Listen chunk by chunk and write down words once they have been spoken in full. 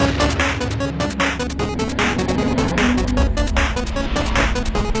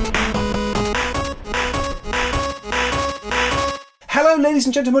ladies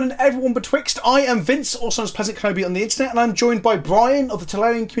and gentlemen, and everyone betwixt. I am Vince, also known as Pleasant Kenobi on the internet, and I'm joined by Brian of the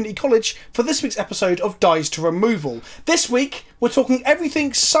Tolarian Community College for this week's episode of Dies to Removal. This week, we're talking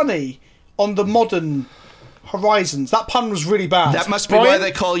everything sunny on the modern horizons. That pun was really bad. That must be why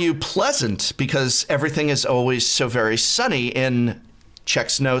they call you Pleasant, because everything is always so very sunny in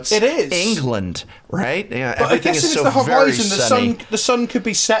Check's Notes. It is England, right? Yeah, but everything I guess is if it's so the horizon, very sunny. the sun could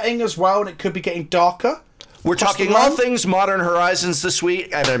be setting as well, and it could be getting darker. We're talking all things Modern Horizons this week,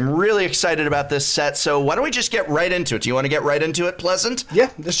 and I'm really excited about this set, so why don't we just get right into it? Do you want to get right into it, Pleasant?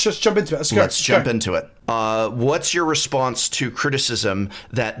 Yeah, let's just jump into it. Let's jump into it. What's your response to criticism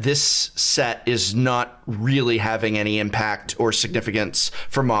that this set is not really having any impact or significance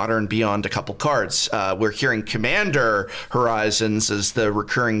for Modern beyond a couple cards? We're hearing Commander Horizons as the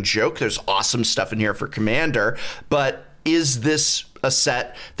recurring joke. There's awesome stuff in here for Commander, but is this a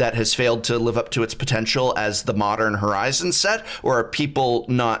set that has failed to live up to its potential as the Modern Horizons set, or are people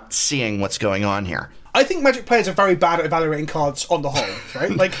not seeing what's going on here? I think Magic players are very bad at evaluating cards on the whole,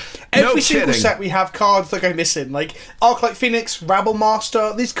 right? Like, every single set we have cards that go missing. Like, Arclight Phoenix, Rabble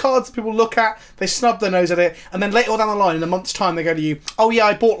Master, these cards that people look at, they snub their nose at it, and then later on down the line, in a month's time, they go to you, oh yeah,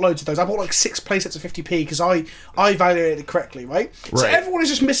 I bought loads of those. I bought like 6 playsets of 50p because I evaluated it correctly, right? So everyone is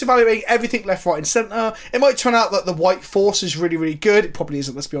just misevaluating everything left, right, and centre. It might turn out that the White Force is really, really good. It probably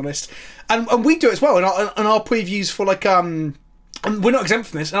isn't, let's be honest. And we do it as well in our previews for like... And we're not exempt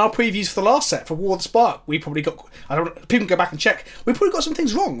from this. In our previews for the last set, for War of the Spark, we probably got... people can go back and check. We probably got some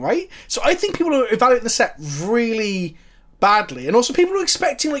things wrong, right? So I think people are evaluating the set really badly. And also people are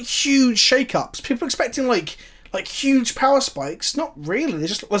expecting, like, huge shake-ups. People are expecting, like huge power spikes. Not really.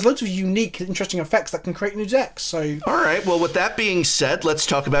 There's loads of unique, interesting effects that can create new decks, so... All right, well, with that being said, let's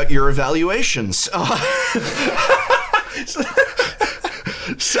talk about your evaluations.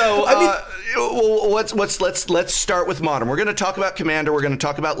 So, let's start with Modern. We're going to talk about Commander. We're going to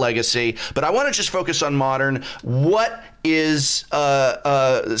talk about Legacy, but I want to just focus on Modern. What is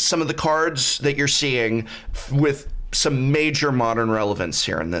some of the cards that you're seeing with some major Modern relevance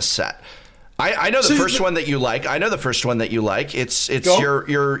here in this set? I know the first one that you like. It's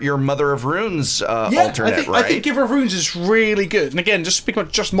your Mother of Runes alternate, right? I think Giver of Runes is really good. And again, just speaking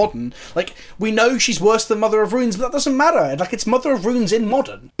about just Modern, like, we know she's worse than Mother of Runes, but that doesn't matter. Like, it's Mother of Runes in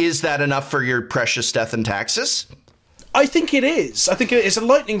Modern. Is that enough for your precious Death and Taxes? I think it is. I think it is a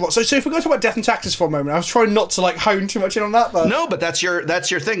lightning rod. So if we're going to talk about Death and Taxes for a moment, I was trying not to, like, hone too much in on that. But... No, but that's your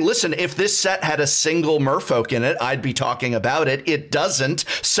thing. Listen, if this set had a single merfolk in it, I'd be talking about it. It doesn't.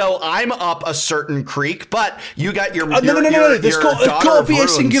 So I'm up a certain creek, but you got your... No. There's got to be a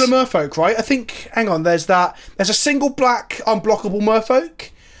singular merfolk, right? I think, hang on, there's a single black unblockable merfolk.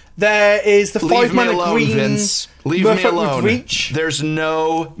 There is the 5-mana green Vince. Leave me alone. With reach. There's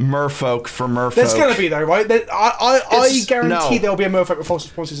no merfolk for merfolk. There's going to be, though, right? I guarantee there'll be a merfolk with false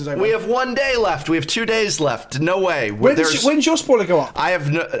responses. We have 1 day left. We have 2 days left. No way. When's your spoiler go up? I have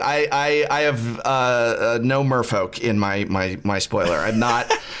no merfolk in my spoiler. I'm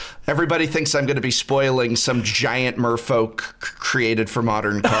not... Everybody thinks I'm going to be spoiling some giant merfolk created for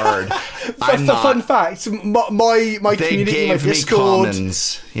Modern card. I'm not. Fun fact, my community, my Discord,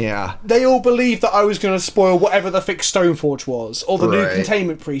 commons. Yeah, they all believed that I was going to spoil whatever the fixed Stoneforge was, or the new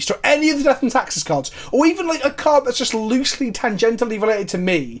Containment Priest, or any of the Death and Taxes cards, or even like a card that's just loosely tangentially related to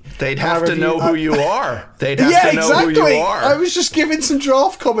me. They'd have to know who you are. They'd have to know who you are. I was just given some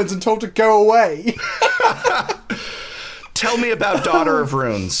draft comments and told to go away. Tell me about Daughter of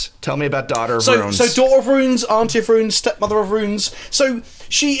Runes. Runes. So Daughter of Runes, Auntie of Runes, Stepmother of Runes. So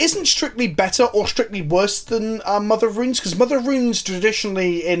she isn't strictly better or strictly worse than Mother of Runes, because Mother of Runes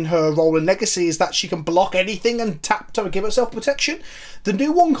traditionally in her role in Legacy is that she can block anything and tap to give herself protection. The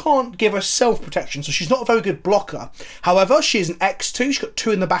new one can't give herself protection, so she's not a very good blocker. However, she is an X2, she's got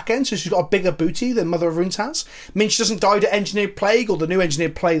 2 in the back end, so she's got a bigger booty than Mother of Runes has. It means she doesn't die to Engineered Plague, or the new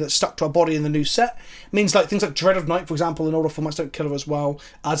Engineered Plague that's stuck to her body in the new set. It means like things like Dread of Night, for example, in older formats don't kill her as well.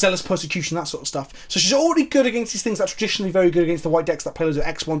 Zealous Persecution, that sort of stuff. So she's already good against these things that are traditionally very good against the white decks that play loads of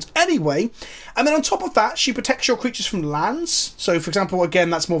X1s anyway. And then on top of that, she protects your creatures from lands. So, for example, again,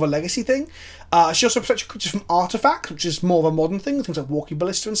 that's more of a Legacy thing. She also protects your creatures from artifacts, which is more of a modern thing, things like Walking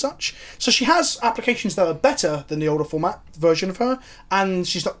Ballista and such. So she has applications that are better than the older format version of her, and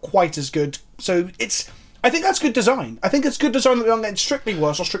she's not quite as good. So I think that's good design. I think it's good design that we aren't getting strictly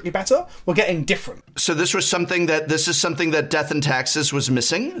worse or strictly better. We're getting different. So this is something that Death and Taxes was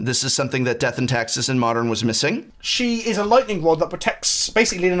missing. This is something that Death and Taxes in Modern was missing. She is a lightning rod that protects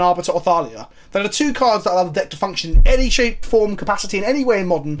basically an Arbiter or Thalia. There are 2 cards that allow the deck to function in any shape, form, capacity, in any way in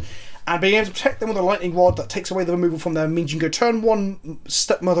Modern. And being able to protect them with a lightning rod that takes away the removal from them means you can go turn 1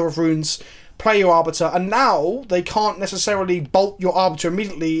 Stepmother of Runes, play your Arbiter, and now they can't necessarily bolt your Arbiter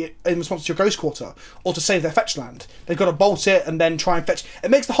immediately in response to your Ghost Quarter, or to save their fetch land. They've got to bolt it and then try and fetch.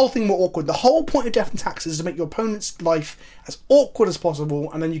 It makes the whole thing more awkward. The whole point of Death and Taxes is to make your opponent's life as awkward as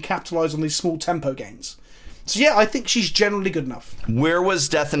possible, and then you capitalise on these small tempo gains. So yeah, I think she's generally good enough. Where was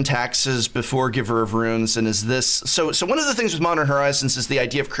Death and Taxes before Giver of Runes, and is this... So one of the things with Modern Horizons is the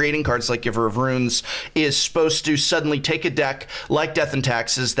idea of creating cards like Giver of Runes is supposed to suddenly take a deck like Death and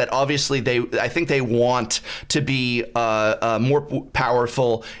Taxes that obviously I think they want to be more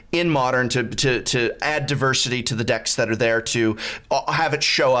powerful in Modern to add diversity to the decks that are there, to have it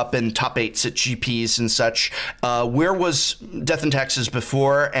show up in top 8s at GPs and such. Where was Death and Taxes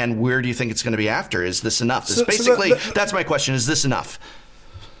before, and where do you think it's going to be after? Is this enough? That's my question. Is this enough?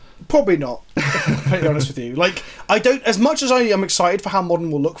 Probably not, to be honest with you. Like, I don't, as much as I am excited for how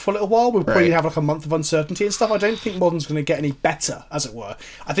Modern will look for a little while, we'll probably have like a month of uncertainty and stuff. I don't think Modern's going to get any better, as it were.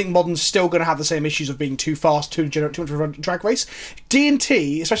 I think Modern's still going to have the same issues of being too fast, too much of a drag race.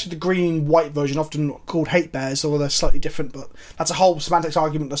 D&T, especially the green-white version, often called Hate Bears, although they're slightly different, but that's a whole semantics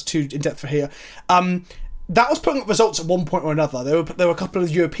argument that's too in-depth for here. That was putting up results at one point or another. There were a couple of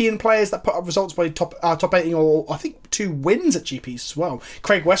European players that put up results by top 8ing, or I think 2 wins at GPs as well.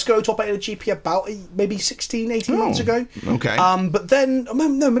 Craig Wesco top 8 at a GP about maybe 18 months ago. Okay. But then,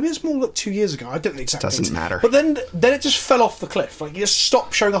 no, maybe it's more like 2 years ago. I don't know exactly. Doesn't matter. But then it just fell off the cliff. Like, you just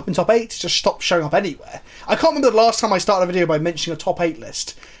stopped showing up in top 8, just stopped showing up anywhere. I can't remember the last time I started a video by mentioning a top 8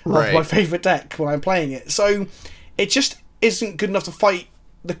 list of my favourite deck when I'm playing it. So it just isn't good enough to fight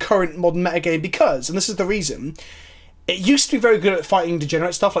the current Modern metagame because, and this is the reason, it used to be very good at fighting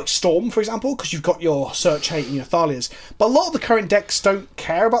degenerate stuff like Storm, for example, because you've got your Search Hate and your Thalias. But a lot of the current decks don't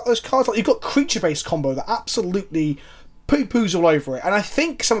care about those cards. Like, you've got creature-based combo that absolutely poo-poos all over it. And I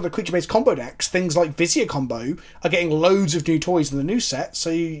think some of the creature-based combo decks, things like Vizier combo, are getting loads of new toys in the new set.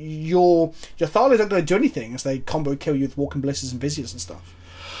 So your Thalias aren't going to do anything as they combo kill you with Walking Blisses and Viziers and stuff.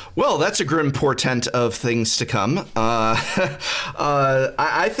 Well, that's a grim portent of things to come. I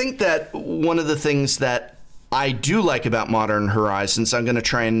think that one of the things that I do like about Modern Horizons, I'm going to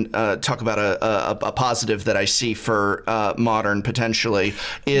try and talk about a positive that I see for Modern potentially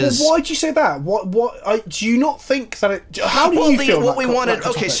is... Well, why do you say that? Do you not think that it... How do you feel what we wanted...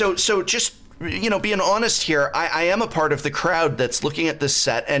 Okay, so just... being honest here, I am a part of the crowd that's looking at this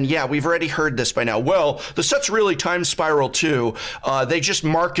set, and yeah, we've already heard this by now. Well, the set's really Time Spiral 2. They just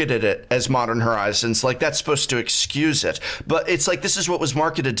marketed it as Modern Horizons, like that's supposed to excuse it. But it's like, this is what was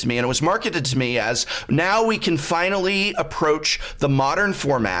marketed to me, and it was marketed to me as, now we can finally approach the Modern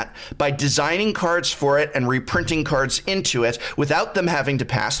format by designing cards for it and reprinting cards into it without them having to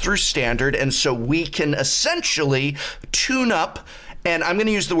pass through Standard, and so we can essentially tune up, and I'm going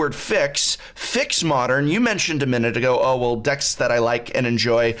to use the word fix Modern. You mentioned a minute ago, oh, well, decks that I like and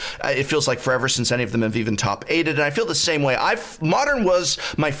enjoy, it feels like forever since any of them have even top 8'd, and I feel the same way. Modern was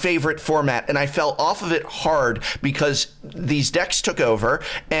my favorite format, and I fell off of it hard because these decks took over,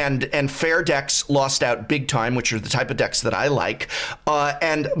 and fair decks lost out big time, which are the type of decks that I like,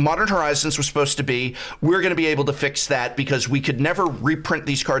 and Modern Horizons was supposed to be, we're going to be able to fix that because we could never reprint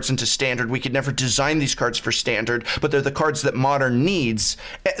these cards into Standard, we could never design these cards for Standard, but they're the cards that Modern needs.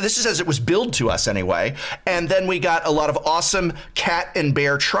 This is as it was billed to us anyway. And then we got a lot of awesome cat and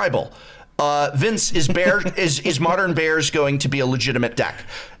bear tribal. Vince, is Modern Bears going to be a legitimate deck?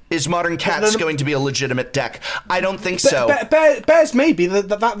 Is Modern Cats going to be a legitimate deck? I don't think so. Bears maybe.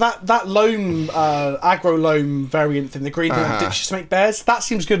 That loam, aggro loam variant thing, the green thing that ditches to make bears, that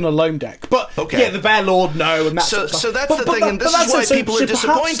seems good in a loam deck. But yeah, the Bear Lord, no, and that sort of stuff. So that's the thing, and this is why people are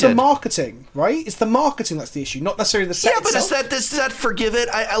disappointed. Perhaps the marketing, right? It's the marketing that's the issue, not necessarily the set itself. But does that forgive it?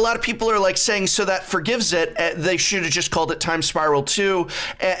 A lot of people are like saying, so that forgives it. They should have just called it Time Spiral 2.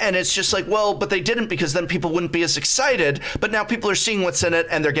 And it's just like, well, but they didn't because then people wouldn't be as excited. But now people are seeing what's in it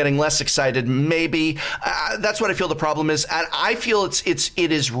and they're getting less excited. Maybe that's what I feel the problem is. And I feel it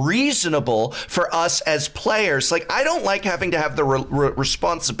is reasonable for us as players. Like, I don't like having to have the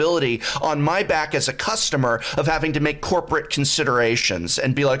responsibility on my back as a customer of having to make corporate considerations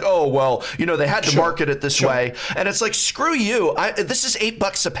and be like, oh, well, they had to market it this way. And it's like, screw you. This is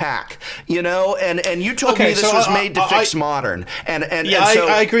 $8 a pack, and you told me this was made to fix Modern.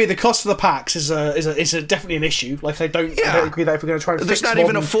 I agree. The cost of the packs is definitely an issue. Like, I don't agree that if we're going to try to fix There's not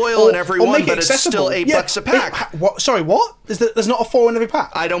even a foil in every one, but it's still $8 a pack. What? Sorry, what? There's not a foil in every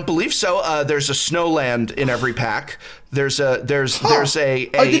pack? I don't believe so. There's a Snowland in every pack. There's a nice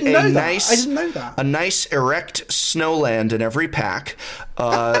I didn't know that. A nice erect Snowland in every pack,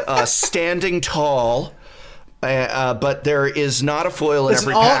 standing tall. But there is not a foil in There's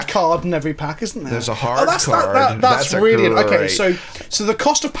every an art pack. card in every pack, isn't there? There's a hard that's, card. That's That's really great. okay. So the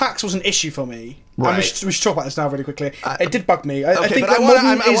cost of packs was an issue for me. And Right. we should talk about this now really quickly. It did bug me. I think but I that want to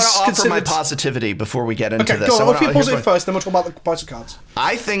Modern is offer my considered- positivity before we get into Okay, this. go on. I'll be here's positive what- first, then we'll talk about the price of cards.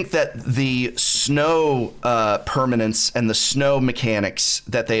 I think that the snow permanence and the snow mechanics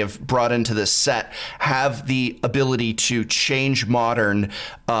that they have brought into this set have the ability to change Modern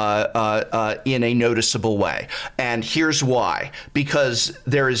in a noticeable way. And here's why. Because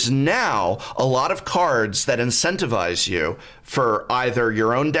there is now a lot of cards that incentivize you for either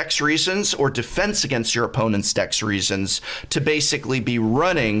your own deck's reasons or defense against your opponent's deck's reasons to basically be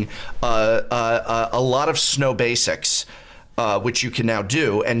running a lot of snow basics. Which you can now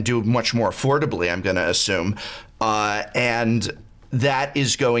do and do much more affordably, I'm going to assume. And that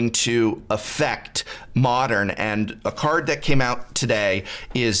is going to affect Modern. And a card that came out today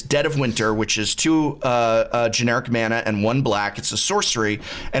is Dead of Winter, which is 2 generic mana and 1 black. It's a sorcery,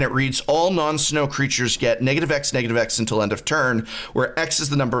 and it reads all non-snow creatures get -X until end of turn, where X is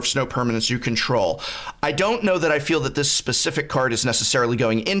the number of snow permanents you control. I don't know that I feel that this specific card is necessarily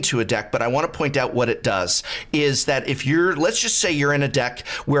going into a deck, but I want to point out what it does, is that if you're, let's just say you're in a deck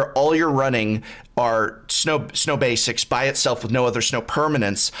where all you're running are snow basics by itself with no other snow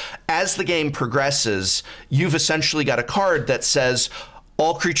permanents, as the game progresses, you've essentially got a card that says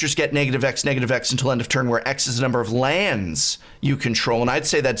all creatures get -X until end of turn, where X is the number of lands you control. And I'd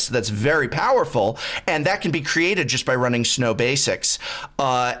say that's very powerful, and that can be created just by running snow basics.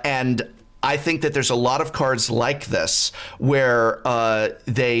 And I think that there's a lot of cards like this where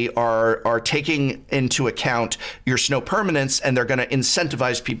they are taking into account your snow permanents, and they're going to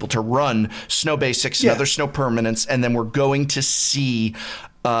incentivize people to run snow basics and other snow permanents, and then we're going to see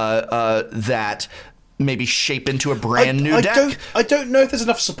that maybe shape into a brand new deck. I don't know if there's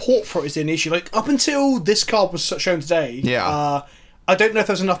enough support for it is the issue. Like, up until this card was shown today, I don't know if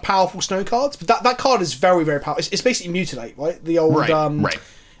there's enough powerful snow cards, but that card is very, very powerful. It's basically Mutilate, right? The old right.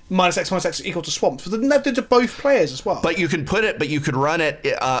 -X equal to Swamps. But they did to both players as well. But you could run it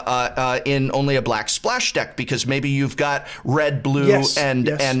in only a black splash deck, because maybe you've got red, blue, and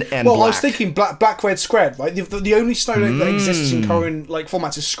well, black. I was thinking black, red, Skred, right? The only snow that exists in current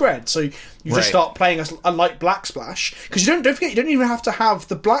formats is Skred. So you just start playing a light black splash, because don't forget, you don't even have to have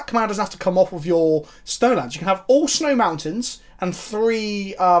the black command doesn't have to come off of your snowlands. You can have all snow mountains and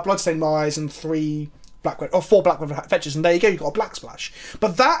 3 Bloodstained Mires and 3 black-red, or 4 black-red fetches, and there you go, you've got a black splash.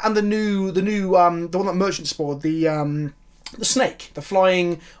 But that and the one that Merchant spawned, the snake, the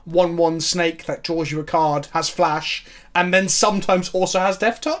flying 1/1 snake that draws you a card, has flash, and then sometimes also has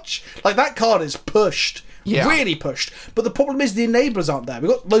death touch. Like, that card is pushed. Yeah. Really pushed. But the problem is the enablers aren't there.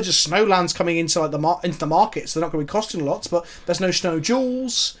 We've got loads of snowlands coming into into the market, so they're not going to be costing lots, but there's no snow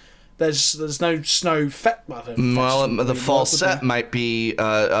jewels. There's no snow the fall set might be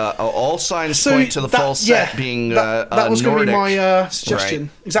all signs point to the fall set being that was going to be my suggestion.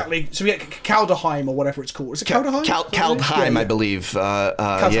 Right. Exactly. So we get Kaldheim or whatever it's called. Is it Kaldheim? Kaldheim, I believe.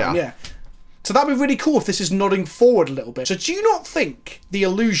 Kaldheim, yeah. So that'd be really cool if this is nodding forward a little bit. So do you not think the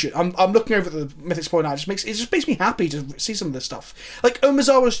illusion? I'm looking over at the Mythic Spoil now. It just makes me happy to see some of this stuff, like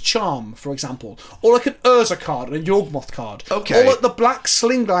Umezawa's Charm, for example, or like an Urza card and a Yawgmoth card, okay, or like the Black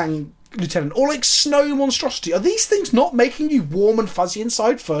Slinglang Lieutenant, or like Snow Monstrosity. Are these things not making you warm and fuzzy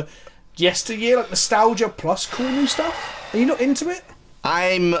inside for yesteryear, like nostalgia plus cool new stuff? Are you not into it?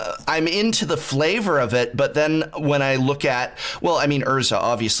 I'm into the flavor of it, but then when I look at, Urza,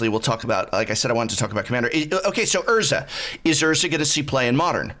 obviously, we'll talk about, like I said, I wanted to talk about Commander. Okay, so Urza. Is Urza going to see play in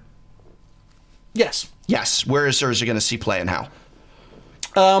Modern? Yes. Yes. Where is Urza going to see play and how?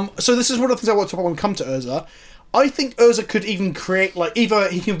 So this is one of the things I want to talk about when we come to Urza. I think Urza could even create, like, either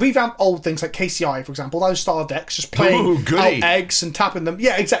he can revamp old things like KCI, for example, those style decks, just playing out eggs and tapping them.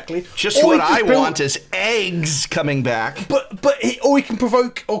 Yeah, exactly. Just what I want is eggs coming back. Or he can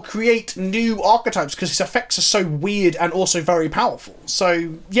provoke or create new archetypes, because his effects are so weird and also very powerful.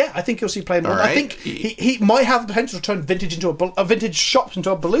 So yeah, I think you'll see play more. Right. I think he might have the potential to turn vintage into a vintage shops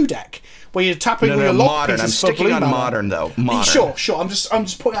into a blue deck, where you're tapping all your lock Modern. pieces I'm for blue sticking on mana. Modern though. Modern. Sure. I'm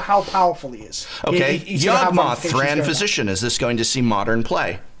just pointing out how powerful he is. Okay, Yawgmoth, Thran Physician. Is this going to see Modern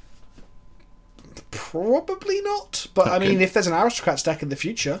play? Probably not. But okay. I mean, if there's an Aristocrats deck in the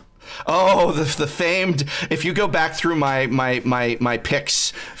future. Oh, the famed! If you go back through my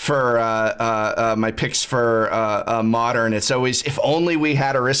picks for Modern, it's always if only we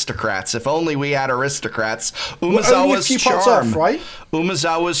had Aristocrats. If only we had Aristocrats. Umezawa's Charm, off, right?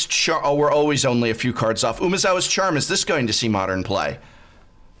 Umezawa's Charm. Oh, we're always only a few cards off. Umezawa's Charm. Is this going to see Modern play?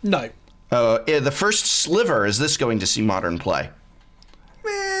 No. The first Sliver. Is this going to see Modern play?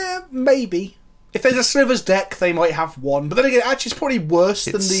 Maybe. If there's a Slivers deck, they might have one. But then again, actually, it's probably worse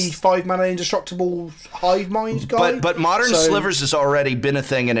than the 5-mana indestructible Hive Mind guy. But Modern Slivers has already been a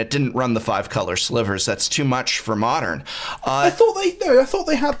thing, and it didn't run the 5-color Slivers. That's too much for Modern. I thought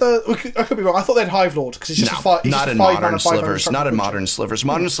they had the... I could be wrong. I thought they had Hive Lord, because it's just not in Modern Slivers. Not in Modern Slivers.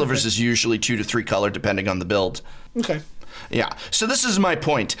 Modern Slivers is usually 2 to 3 color, depending on the build. Okay. Yeah. So this is my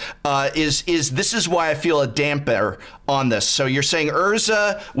point. This is why I feel a damper on this. So you're saying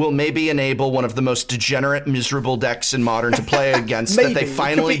Urza will maybe enable one of the most degenerate, miserable decks in Modern to play against that they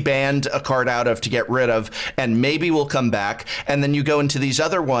finally banned a card out of to get rid of, and maybe will come back. And then you go into these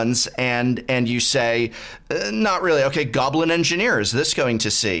other ones and you say, not really. Okay, Goblin Engineer, is this going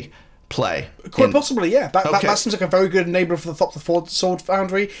to see play? Quite possibly, yeah. That seems like a very good enabler for the Thopter Sword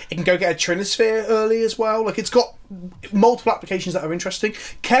Foundry. It can go get a Trinisphere early as well. Like, it's got multiple applications that are interesting.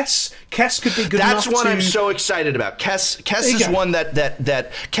 Kess could be good enough. That's one I'm so excited about. Kess is one that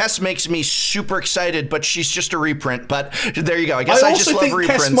Kess makes me super excited, but she's just a reprint. But there you go. I guess I just love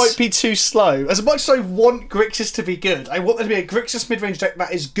reprints. Kess might be too slow. As much as I want Grixis to be good, I want there to be a Grixis mid-range deck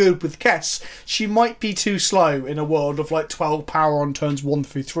that is good with Kess. She might be too slow in a world of like 12 power on turns 1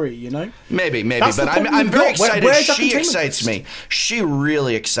 through 3, you know? Maybe, but I'm very excited. She excites me. She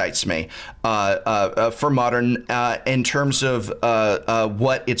really excites me for Modern in terms of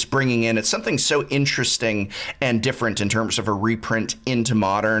what it's bringing in. It's something so interesting and different in terms of a reprint into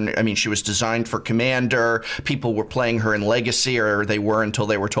Modern. I mean, she was designed for Commander. People were playing her in Legacy, or they were until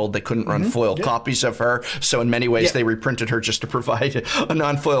they were told they couldn't run foil copies of her. So in many ways, they reprinted her just to provide a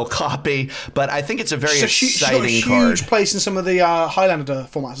non-foil copy. But I think it's a very exciting card. Huge place in some of the Highlander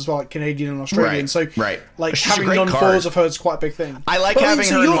formats as well, like Canadian and Australian. Like she's having non-foils of her is quite a big thing. I like having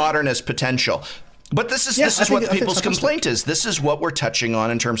her in Modern as potential. But this is what people's complaint is. This is what we're touching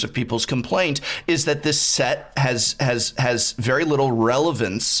on in terms of people's complaint, is that this set has very little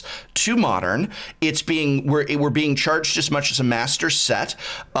relevance to Modern. We're being charged as much as a master set,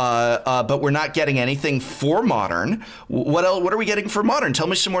 but we're not getting anything for Modern. What are we getting for Modern? Tell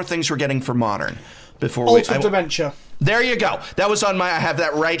me some more things we're getting for Modern before Altar of Dementia. There you go. That was on I have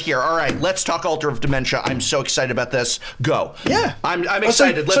that right here. All right, let's talk Altar of Dementia. I'm so excited about this. Go. Yeah. I'm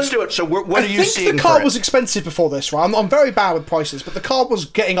excited. Let's do it. So what are you seeing? I think the card was expensive before this, right? I'm very bad with prices, but the card was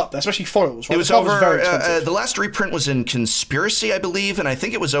getting up there, especially foils, right? It was over, very expensive. The last reprint was in Conspiracy, I believe, and I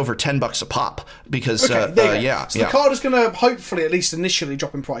think it was over $10 a pop because, So the card is going to hopefully, at least initially,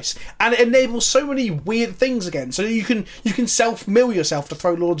 drop in price. And it enables so many weird things again. So you can self-mill yourself to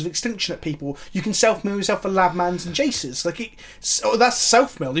throw Lords of Extinction at people. You can self-mill yourself for Labmans and Jaces. That's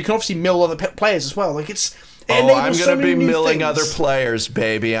self-mill. You can obviously mill other players as well. I'm going to be milling other players,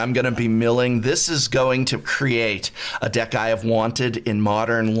 baby. I'm going to be milling. This is going to create a deck I have wanted in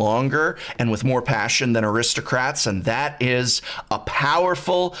Modern longer and with more passion than Aristocrats, and that is a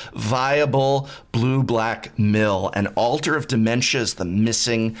powerful, viable blue-black mill. And Altar of Dementia is the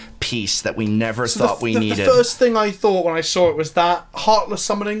missing piece that we never thought we needed. The first thing I thought when I saw it was that Heartless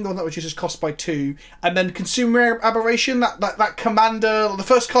Summoning, the one that reduces cost by 2, and then Consumer Aberration, that commander, the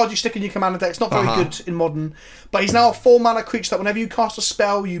first card you stick in your commander deck. It's not very good in Modern. But he's now a 4-mana creature that whenever you cast a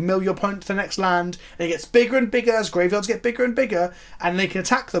spell, you mill your opponent to the next land, and it gets bigger and bigger as graveyards get bigger and bigger, and they can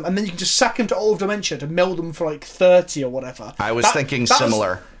attack them, and then you can just sack him to All of Dementia to mill them for like 30 or whatever. I was thinking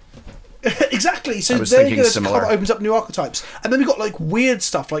similar. Exactly. So there you go. This card opens up new archetypes, and then we've got like weird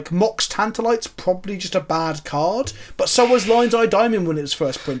stuff like Mox Tantalite's probably just a bad card, but so was Lion's Eye Diamond when it was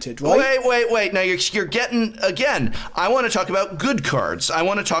first printed, right? Wait. Now you're getting again. I want to talk about good cards. I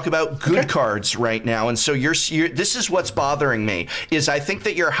want to talk about good cards right now, and so you're. This is what's bothering me is I think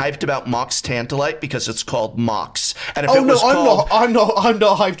that you're hyped about Mox Tantalite because it's called Mox, and if I'm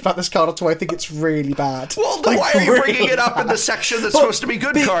not hyped about this card at all. I think it's really bad. Well, then why are you bringing it up in the section that's supposed to be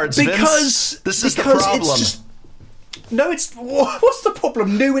good cards, Vince? This is the problem. What's the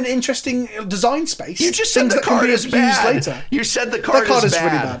problem? New and interesting design space. You just said the card is bad. Later. You said the card is bad.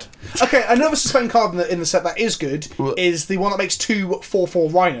 Really bad. Okay, another suspend card in the set that is good is the one that makes 2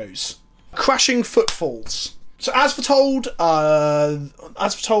 4/4 rhinos. Crashing Footfalls. So as foretold, what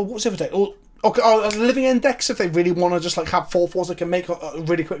was the other day? Living End decks, if they really want to just like have 4/4s they can make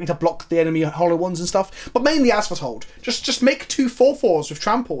really quickly to block the enemy hollow ones and stuff, but mainly as foretold, just make 2 4/4s with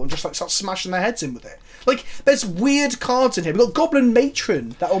trample and just like start smashing their heads in with it. Like, there's weird cards in here. We've got Goblin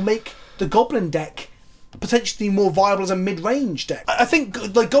Matron that'll make the Goblin deck potentially more viable as a mid-range deck. I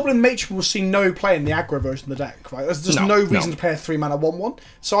think like Goblin Matron will see no play in the aggro version of the deck, right? There's no reason to play a 3-mana 1/1.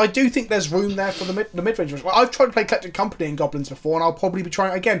 So I do think there's room there for the mid-range version. I've tried to play Collected Company in Goblins before, and I'll probably be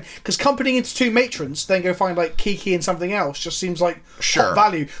trying it again, because company into 2 Matrons, then go find like Kiki and something else just seems like hot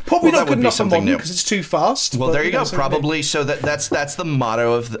value. Probably not good enough for Modern because it's too fast. Well, there you go. Probably so that's the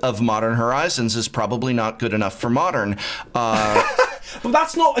motto of Modern Horizons, is probably not good enough for Modern. But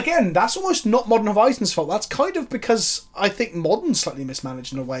that's not, again, that's almost not Modern Horizons' fault. That's kind of because I think Modern's slightly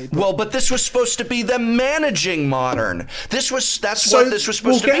mismanaged in a way. But this was supposed to be them managing Modern. That's what this was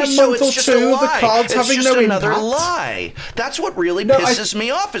supposed to be. So it's just a lie. It's just another lie. That's what really pisses me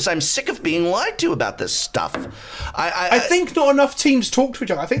off, is I'm sick of being lied to about this stuff. I think not enough teams talk to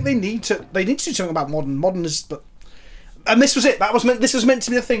each other. I think they need to do something about Modern. Modern is, and this was it. This was meant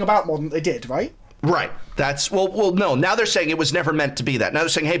to be the thing about Modern. They did, right? Right. That's well. No. Now they're saying it was never meant to be that. Now they're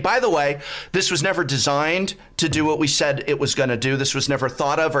saying, hey, by the way, this was never designed to do what we said it was going to do. This was never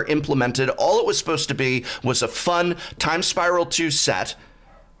thought of or implemented. All it was supposed to be was a fun Time Spiral 2 set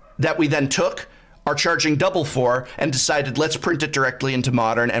that we then took, are charging double for, and decided let's print it directly into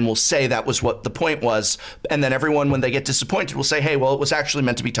Modern, and we'll say that was what the point was. And then everyone, when they get disappointed, will say, hey, well, it was actually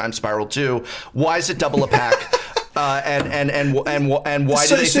meant to be Time Spiral 2 Why is it double a pack? And why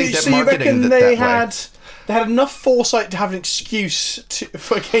do they think that marketing they had enough foresight to have an excuse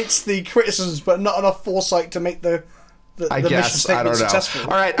against the criticisms, but not enough foresight to make the I guess. I don't know. Successful.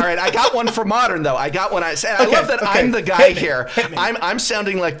 All right. I got one for Modern, though. I got one. I love that I'm the guy here. I'm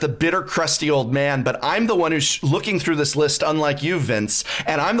sounding like the bitter, crusty old man, but I'm the one who's looking through this list, unlike you, Vince.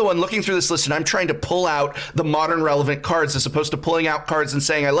 And I'm the one looking through this list, and I'm trying to pull out the Modern relevant cards, as opposed to pulling out cards and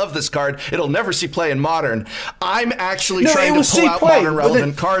saying, I love this card. It'll never see play in Modern. I'm actually trying to pull out Modern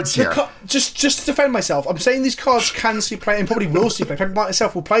relevant cards here. Just to defend myself, I'm saying these cards can see play and probably will see play. People like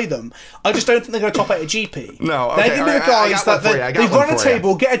myself will play them. I just don't think they're going to top 8 a GP. No, okay. They're going to be the guys that they run a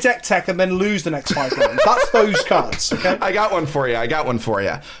table, get a deck tech, and then lose the next 5 rounds. That's those cards, okay? I got one for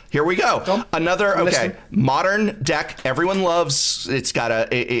you. Here we go. Another, Modern deck everyone loves. It's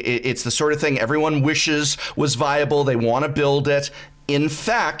it's the sort of thing everyone wishes was viable. They want to build it. In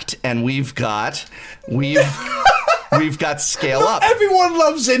fact, and we've got Scale Up. Everyone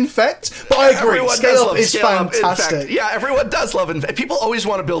loves Infect, but I agree. Scale Up is fantastic. Yeah, everyone does love Infect. People always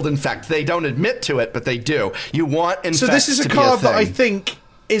want to build Infect. They don't admit to it, but they do. You want Infect. So this is a card that I think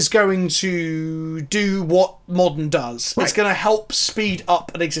is going to do what Modern does. Right. It's going to help speed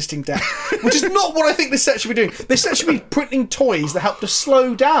up an existing deck, which is not what I think this set should be doing. This set should be printing toys that help to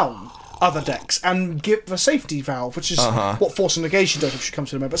slow down other decks and give a safety valve, which is what Force and Negation does, which should come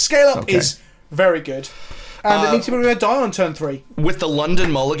to the moment. But Scale Up is very good. And it needs to be die on turn 3. With the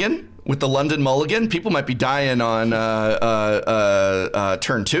London Mulligan, people might be dying on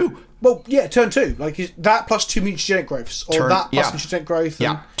turn 2. Well, yeah, turn 2. Like that plus 2 mutagenic growths, or that plus mutagenic growth.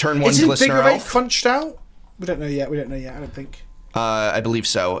 Yeah, turn 1 Glistener Elf. Crunched out? We don't know yet. I don't think. I believe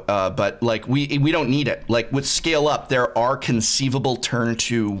so, but like we don't need it. Like with Scale Up, there are conceivable turn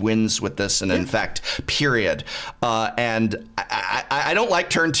 2 wins with this, and in fact, period. And I don't like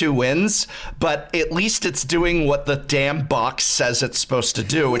turn 2 wins, but at least it's doing what the damn box says it's supposed to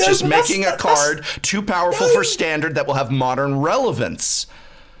do, which is making a card too powerful for Standard that will have Modern relevance.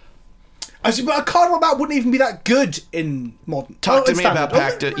 But a card like that wouldn't even be that good in Modern. Talk to me about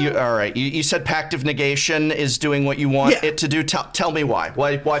Pact. All right, you said Pact of Negation is doing what you want it to do. Tell me why.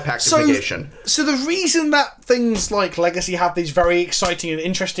 Why Pact of Negation? So the reason that things like Legacy have these very exciting and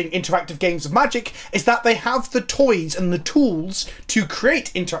interesting interactive games of Magic is that they have the toys and the tools to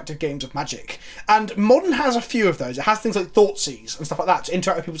create interactive games of Magic. And Modern has a few of those. It has things like Thoughtseize and stuff like that to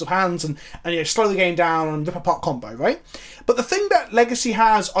interact with people's hands and slow the game down and rip apart combo, right? But the thing that Legacy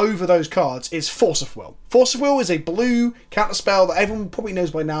has over those cards is Force of Will. Force of Will is a blue counterspell that everyone probably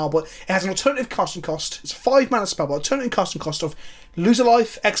knows by now, but it has an alternative casting cost. It's a 5-mana spell, but alternative casting cost of lose a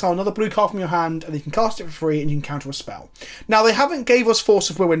life, exile another blue card from your hand, and you can cast it for free and you can counter a spell. Now, they haven't gave us Force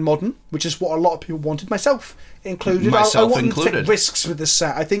of Will in Modern, which is what a lot of people wanted, myself included. I wanted to take risks with this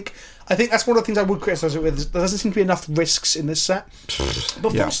set. I think that's one of the things I would criticise it with. There doesn't seem to be enough risks in this set.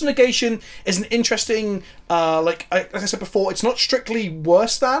 But Force Negation is an interesting, like I said before, it's not strictly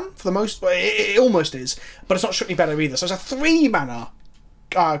worse than, for the most part. It almost is, but it's not strictly better either. So it's a 3-mana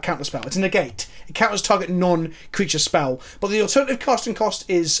counter spell. It's a negate. It counters target non-creature spell. But the alternative casting cost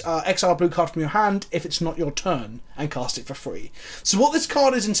is exile a blue card from your hand if it's not your turn and cast it for free. So what this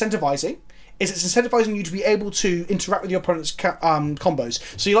card is incentivizing is it's incentivizing you to be able to interact with your opponent's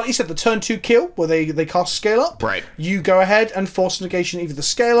combos. So, like you said, the turn 2 kill, where they cast Scale Up, right? You go ahead and force negation either the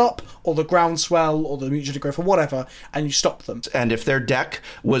Scale Up, or the Groundswell, or the Mutual Growth, or whatever, and you stop them. And if their deck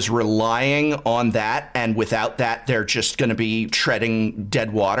was relying on that, and without that they're just going to be treading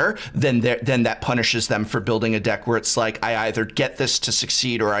dead water, then that punishes them for building a deck where it's like, I either get this to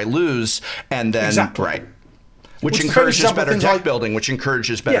succeed or I lose, and then... Exactly. Right. Which encourages better deck building, which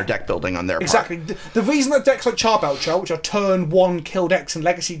encourages better deck building on their part. Exactly. The reason that decks like Charbelcher, which are turn 1 kill decks in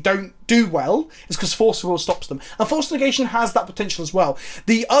Legacy, don't do well is because Force of Will stops them. And Force Negation has that potential as well.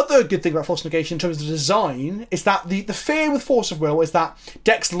 The other good thing about Force Negation in terms of design is that the fear with Force of Will is that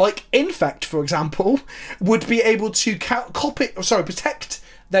decks like Infect, for example, would be able to protect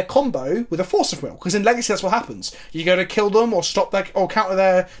their combo with a Force of Will, because in Legacy that's what happens. You go to kill them or stop or counter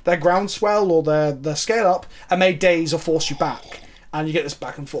their Groundswell or their Scale Up, and they daze or force you back, and you get this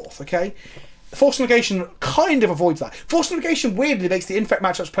back and forth. Okay, Force Negation kind of avoids that. Force Negation weirdly makes the Infect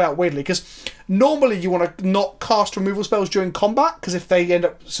matchups play out weirdly, because normally you want to not cast removal spells during combat, because if they end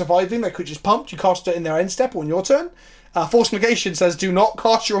up surviving, they could just pumped. You cast it in their end step or on your turn. Force Negation says do not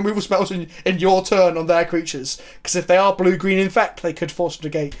cast your removal spells in your turn on their creatures, because if they are blue-green Infect, they could Force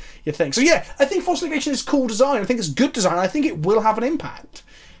Negate your thing. So yeah, I think Force Negation is cool design. I think it's good design. I think it will have an impact.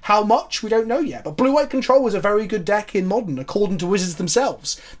 How much, we don't know yet. But Blue-White Control is a very good deck in Modern, according to Wizards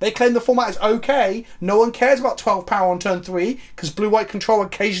themselves. They claim the format is okay. No one cares about 12 power on turn 3, because Blue-White Control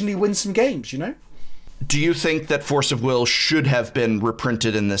occasionally wins some games, you know? Do you think that Force of Will should have been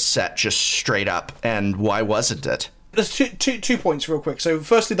reprinted in this set, just straight up? And why wasn't it? There's two points real quick. So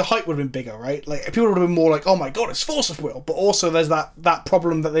firstly, the height would have been bigger, right? Like, people would have been more like, oh my god, it's Force of Will. But also there's that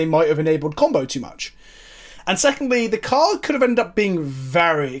problem that they might have enabled combo too much. And secondly, the card could have ended up being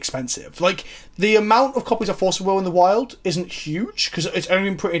very expensive. Like, the amount of copies of Force of Will in the wild isn't huge, because it's only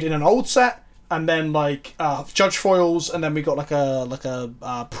been printed in an old set, and then like Judge Foils, and then we got like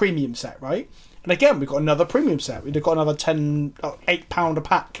a premium set, right? And again, we've got another premium set. We've got another £8 a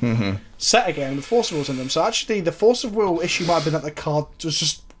pack set again with Force of Wills in them. So actually, the Force of Will issue might have been that the card was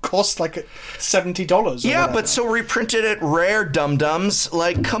just cost like $70. Yeah, but so reprinted at rare, dum-dums.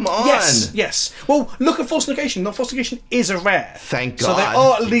 Like, come on. Yes. Well, look at Force Negation. Force Negation is a rare. Thank God. So they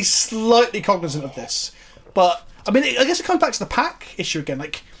are at least slightly cognizant of this. But, I mean, I guess it comes back to the pack issue again.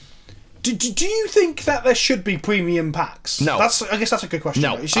 Like, do you think that there should be premium packs? No. I guess that's a good question.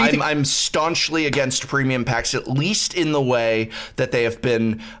 No, right? So I'm staunchly against premium packs, at least in the way that they have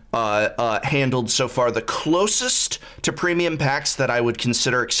been handled so far. The closest to premium packs that I would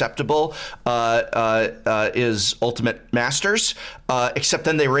consider acceptable is Ultimate Masters, except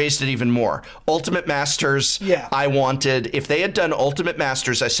then they raised it even more. Ultimate Masters, I wanted, if they had done Ultimate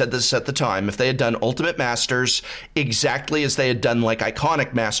Masters, I said this at the time, if they had done Ultimate Masters exactly as they had done like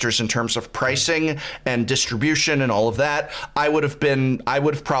Iconic Masters in terms of pricing and distribution and all of that, I would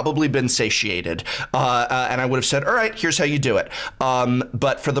have probably been satiated. And I would have said, all right, here's how you do it.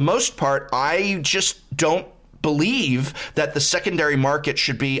 But for the most part, I just don't believe that the secondary market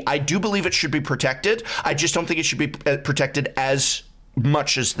should be, I do believe it should be protected. I just don't think it should be protected as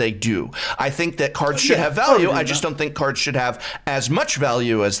much as they do. I think that cards should have value. I just don't think cards should have as much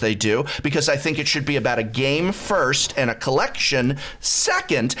value as they do, because I think it should be about a game first and a collection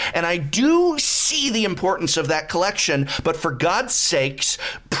second. And I do see the importance of that collection, but for God's sakes,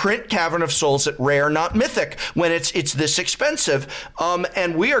 print Cavern of Souls at rare, not mythic, when it's this expensive.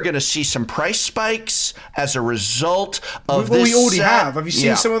 And we are going to see some price spikes as a result of this. We already have. Have you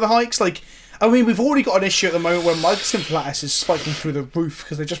seen some of the hikes? Like, I mean, we've already got an issue at the moment where Mycosynth Lattice is spiking through the roof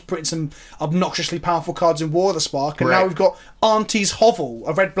because they just put in some obnoxiously powerful cards in War of the Spark, and now we've got Auntie's Hovel,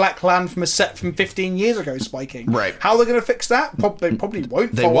 a red-black land from a set from 15 years ago, spiking. Right. How are they going to fix that? They probably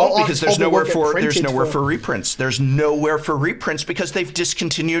won't. They won't, because there's nowhere for reprints. There's nowhere for reprints because they've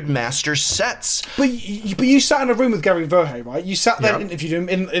discontinued Masters sets. But you sat in a room with Gary Verhey, right? You sat there and interviewed him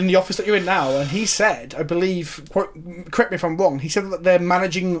in the office that you're in now, and he said, I believe, correct me if I'm wrong, he said that they're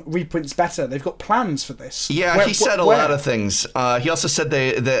managing reprints better. They've got plans for this. Yeah, he said a lot of things. He also said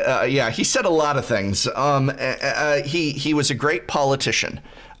he said a lot of things. He was a great politician.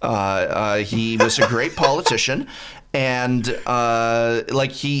 He was a great politician. And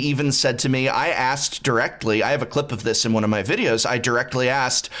like he even said to me, I asked directly, I have a clip of this in one of my videos, I directly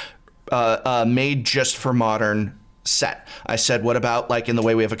asked, made just for Modern set. I said, what about like in the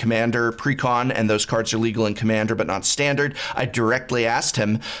way we have a Commander precon and those cards are legal in Commander but not Standard? I directly asked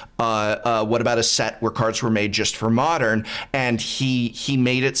him, what about a set where cards were made just for Modern? And he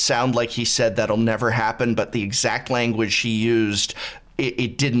made it sound like he said that'll never happen, but the exact language he used,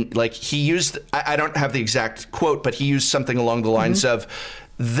 it didn't, like he used, I don't have the exact quote, but he used something along the lines of,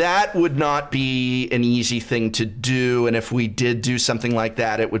 that would not be an easy thing to do. And if we did do something like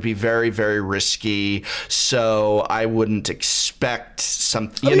that, it would be very, very risky. So I wouldn't expect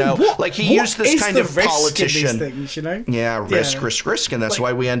something, like he used this kind of politician. Things, Yeah, risk. And that's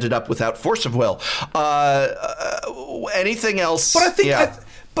why we ended up without Force of Will. Anything else? But I think...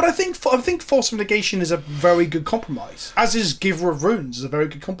 But I think Force of Negation is a very good compromise, as is Giver of Runes is a very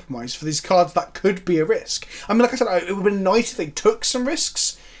good compromise for these cards that could be a risk. I mean, like I said, it would have been nice if they took some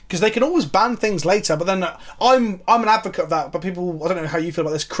risks, because they can always ban things later, but then I'm an advocate of that, but people, I don't know how you feel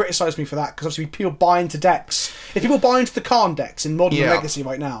about this, criticise me for that, because obviously people buy into decks. If people buy into the Karn decks in Modern Legacy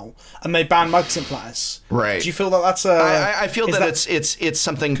right now, and they ban Magnificent Flares, right? Do you feel that that's a... I feel that it's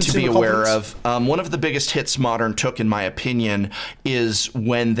something to be aware of. One of the biggest hits Modern took, in my opinion, is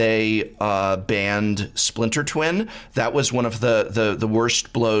when they banned Splinter Twin. That was one of the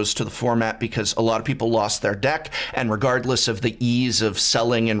worst blows to the format, because a lot of people lost their deck, and regardless of the ease of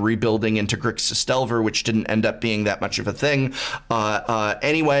selling and rebuilding into Grixis Delver, which didn't end up being that much of a thing.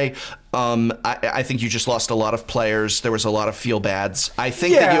 Anyway, I think you just lost a lot of players. There was a lot of feel-bads. I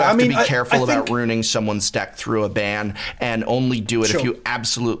think that you have to be careful about ruining someone's deck through a ban, and only do it if you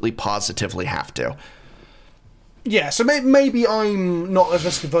absolutely positively have to. Yeah, so maybe I'm not as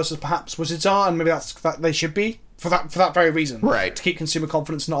risk-averse as perhaps Wizards are, and maybe that's that they should be. For that very reason. Right. To keep consumer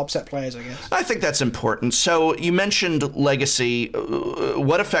confidence and not upset players, I guess. I think that's important. So you mentioned Legacy.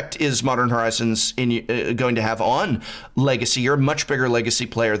 What effect is Modern Horizons going to have on Legacy? You're a much bigger Legacy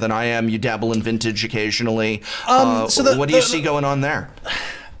player than I am. You dabble in Vintage occasionally. What do you see going on there?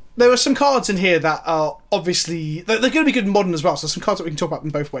 There are some cards in here that are obviously... They're going to be good in Modern as well, so some cards that we can talk about in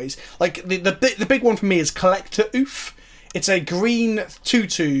both ways. Like, the big one for me is Collector Oof. It's a green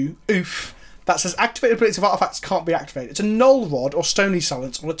 2/2 Oof that says activated abilities of artifacts can't be activated. It's a Null Rod or Stony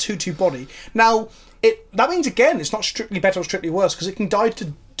Silence on a 2/2 body. Now, that means, again, it's not strictly better or strictly worse, because it can die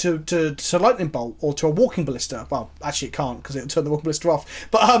to Lightning Bolt or to a Walking Ballista. Well, actually it can't, because it'll turn the Walking Ballista off.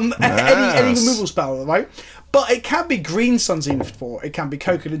 But any removal spell, right? But it can be green Sun Zenith for, it can be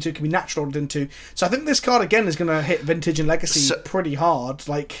Cocoed into, it can be natural into. So I think this card, again, is going to hit Vintage and Legacy pretty hard.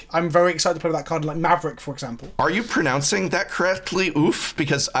 Like, I'm very excited to play with that card, like Maverick, for example. Are you pronouncing that correctly, Oof?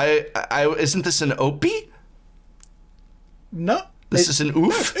 Because I isn't this an Opie? No. This is an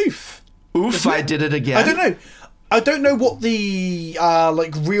Oof? No, Oof. Oof, I did it again. I don't know what the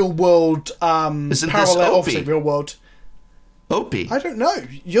real world parallel of the real world. Opie. I don't know.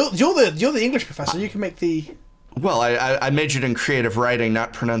 You're the English professor. You can make the. Well, I majored in creative writing,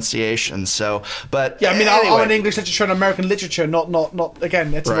 not pronunciation. So, but yeah, I mean, anyway. I'm in English literature and American literature, not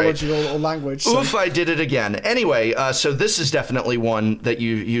again etymology or language. So. Oof, I did it again. Anyway, so this is definitely one that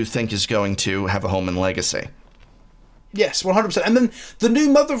you think is going to have a home in Legacy. Yes, 100%. And then the new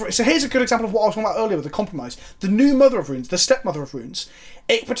Mother of Runes. So here's a good example of what I was talking about earlier with the compromise. The new Mother of Runes, the Stepmother of Runes,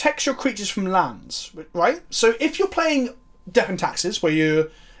 it protects your creatures from lands, right? So if you're playing Death and Taxes, where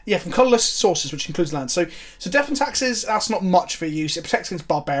from colourless sources, which includes lands. So Death and Taxes, that's not much for use. It protects against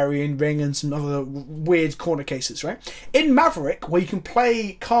Barbarian, Ring, and some other weird corner cases, right? In Maverick, where you can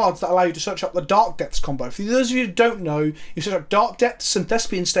play cards that allow you to search up the Dark Depths combo. For those of you who don't know, you search up Dark Depths and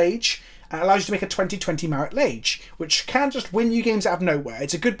Thespian Stage, and it allows you to make a 20/20 Marit Lage, which can just win you games out of nowhere.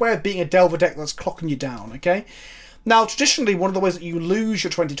 It's a good way of being a Delver deck that's clocking you down, okay? Now, traditionally, one of the ways that you lose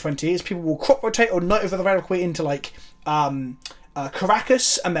your 20/20 is people will crop rotate or Knight of the Reliquary into, like,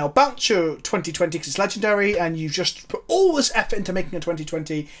 Caracas, and they'll bounce your 20/20 because it's legendary, and you just put all this effort into making a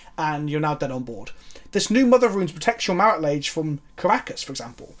 20/20, and you're now dead on board. This new Mother of Runes protects your Marit Lage from Caracas, for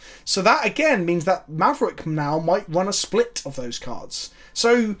example. So that, again, means that Maverick now might run a split of those cards.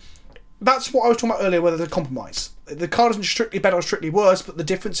 So that's what I was talking about earlier, whether there's a compromise. The card isn't strictly better or strictly worse, but the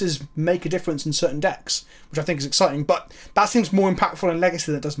differences make a difference in certain decks, which I think is exciting. But that seems more impactful in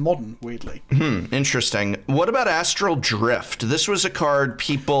Legacy than it does Modern, weirdly. Interesting. What about Astral Drift? This was a card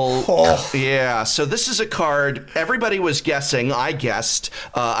people... Yeah, so this is a card everybody was guessing, I guessed,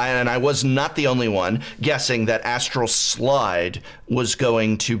 and I was not the only one, guessing that Astral Slide was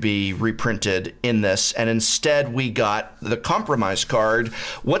going to be reprinted in this, and instead we got the Compromise card.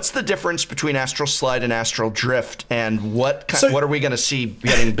 What's the difference between Astral Slide and Astral Drift? And what are we going to see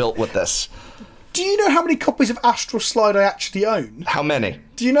getting built with this? Do you know how many copies of Astral Slide I actually own? How many?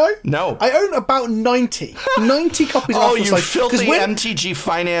 Do you know? No. I own about 90. 90 copies of Astral Slide. Oh, you filthy MTG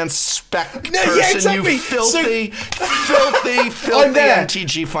Finance spec person. Yeah, exactly. You filthy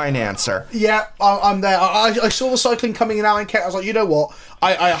MTG Financer. Yeah, I'm there. I saw the cycling coming in out in Kent. I was like, you know what?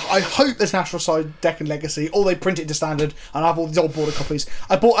 I hope there's an Astral Slide deck in Legacy, or they print it to standard, and I have all these old border copies.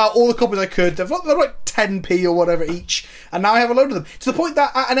 I bought out all the copies I could. They're like 10p or whatever each, and now I have a load of them. To the point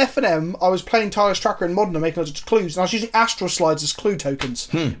that at an F&M, I was playing Tireless Tracker in Modern and making loads of clues, and I was using Astral Slides as clue tokens.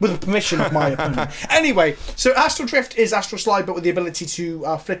 with the permission of my opponent. Anyway, so Astral Drift is Astral Slide, but with the ability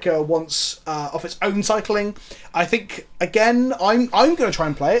to flicker once off its own cycling. I think, again, I'm going to try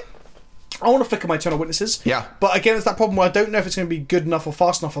and play it. I want to flicker my Eternal Witnesses. Yeah. But again, it's that problem where I don't know if it's going to be good enough or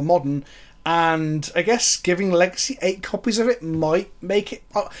fast enough for Modern. And I guess giving Legacy 8 copies of it might make it...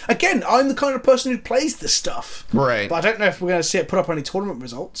 Again, I'm the kind of person who plays this stuff. Right. But I don't know if we're going to see it put up any tournament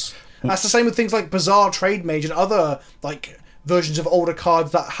results. That's the same with things like Bazaar Trade Mage and other like versions of older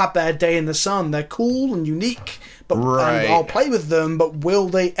cards that had their day in the sun. They're cool and unique, but Right. and I'll play with them, but will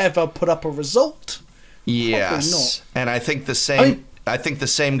they ever put up a result? Yes. Probably not. And I think the same... I think the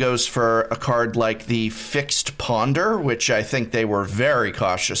same goes for a card like the Fixed Ponder, which I think they were very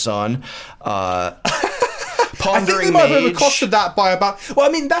cautious on. I Pondering think they might have Mage. overcosted that by about... Well,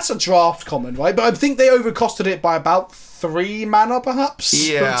 I mean, that's a draft common, right? But I think they overcosted it by about 3 mana, perhaps?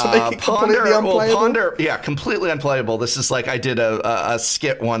 Yeah, to make it completely unplayable. Completely unplayable. This is like I did a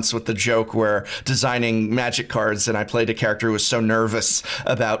skit once with the joke where designing Magic cards, and I played a character who was so nervous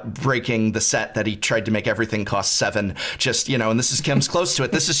about breaking the set that he tried to make everything cost 7. Just, and this is comes close to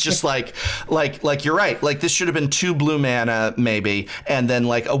it. This is just like you're right. Like this should have been 2 blue mana maybe, and then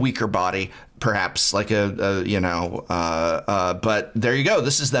like a weaker body. Perhaps like but there you go.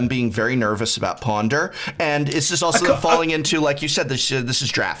 This is them being very nervous about Ponder, and it's just also them falling into, like you said, this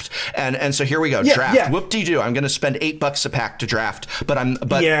is draft, and so here we go, draft. Yeah. Whoop-de-doo. I'm going to spend $8 a pack to draft, but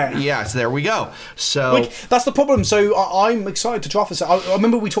so there we go. So that's the problem. So I'm excited to draft this. I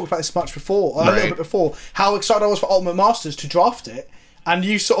remember we talked about this much before, a little bit before, how excited I was for Ultimate Masters to draft it, and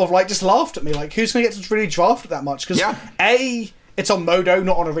you sort of like just laughed at me, like who's going to get to really draft it that much? Because it's on Modo,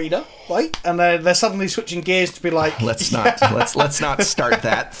 not on Arena, right? And they're suddenly switching gears to be like, let's not start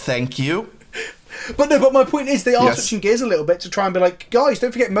that. Thank you. But my point is they are switching gears a little bit to try and be like, guys,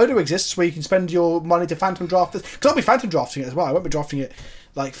 don't forget Modo exists where you can spend your money to Phantom Draft this. Because I'll be Phantom Drafting it as well. I won't be drafting it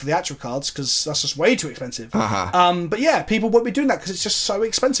like for the actual cards because that's just way too expensive. But yeah, people won't be doing that because it's just so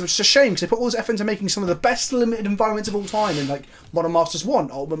expensive. It's just a shame because they put all this effort into making some of the best limited environments of all time in like Modern Masters 1,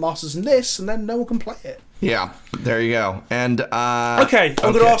 Ultimate Masters and this, and then no one can play it. Yeah, there you go. And okay,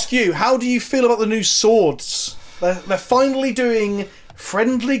 I'm going to ask you, how do you feel about the new swords? They're finally doing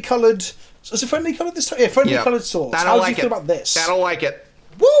friendly coloured... Is it friendly coloured this time? Yeah, friendly coloured swords. How do you feel about this? I don't like it.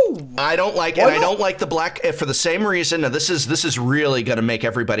 Woo! I don't like it. I don't like the black for the same reason. Now this is really going to make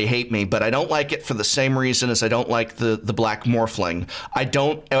everybody hate me, but I don't like it for the same reason as I don't like the black morphling. I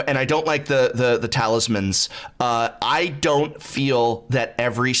don't like the talismans. I don't feel that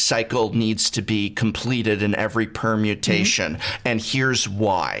every cycle needs to be completed in every permutation, and here's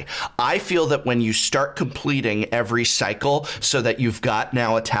why. I feel that when you start completing every cycle, so that you've got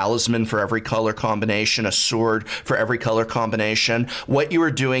now a talisman for every color combination, a sword for every color combination, what you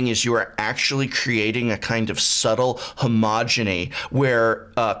are doing is you are actually creating a kind of subtle homogeny where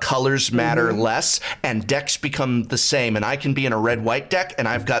colors matter less and decks become the same. And I can be in a red-white deck and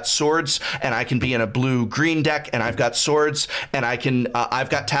I've got swords, and I can be in a blue-green deck and I've got swords, and I've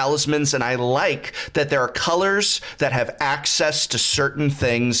got talismans, and I like that there are colors that have access to certain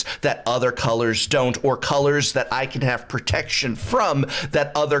things that other colors don't, or colors that I can have protection from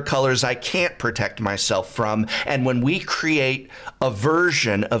that other colors I can't protect myself from. And when we create a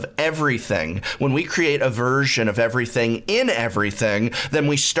version of everything, when we create a version of everything in everything, then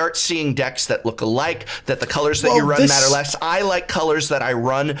we start seeing decks that look alike, that the colors that you run matter less. I like colors that I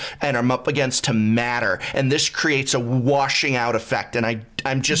run and I'm up against to matter, and this creates a washing out effect, and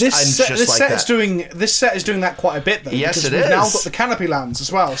this set is doing that quite a bit though. Yes, it is. We've now got the Canopy lands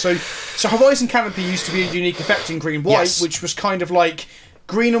as well. So Horizon Canopy used to be a unique effect in green-white, which was kind of like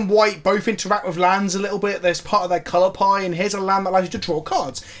green and white both interact with lands a little bit. There's part of their colour pie, and here's a land that allows you to draw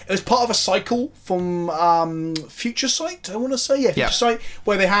cards. It was part of a cycle from Future Sight, I want to say. Yeah, Future Sight,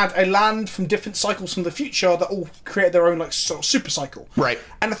 where they had a land from different cycles from the future that all created their own like sort of super cycle. Right.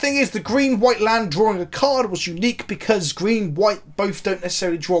 And the thing is, the green-white land drawing a card was unique because green-white both don't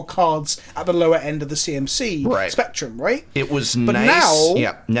necessarily draw cards at the lower end of the CMC spectrum, right? It was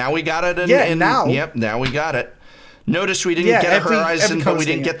nice. Now we got it. Now we got it. Notice we didn't get a Horizon, but we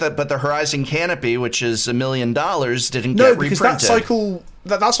didn't get the Horizon Canopy, which is $1 million, didn't get reprinted. No, because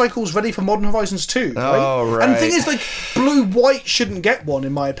that cycle's ready for Modern Horizons 2. Right? Oh, right. And the thing is, like, blue-white shouldn't get one,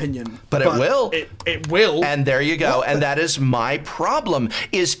 in my opinion. But it will. It will. And there you go. And that is my problem,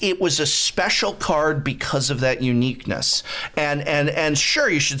 is it was a special card because of that uniqueness. And sure,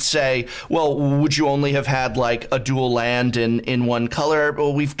 you should say, well, would you only have had, like, a dual land in one color?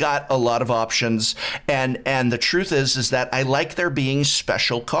 Well, we've got a lot of options. And the truth is that I like there being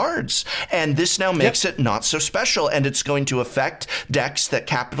special cards. And this now makes it not so special. And it's going to affect decks that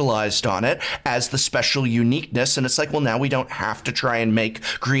capitalized on it as the special uniqueness. And it's like, well, now we don't have to try and make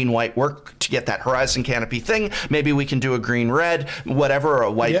green-white work to get that Horizon Canopy thing. Maybe we can do a green-red, whatever, or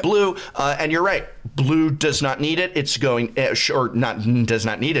a white-blue. And you're right. Blue does not need it. It's going, or not does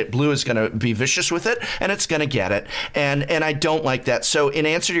not need it. Blue is going to be vicious with it, and it's going to get it. And I don't like that. So in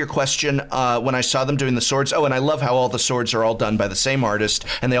answer to your question, when I saw them doing the swords, and I love how all the swords are all done by the same artist,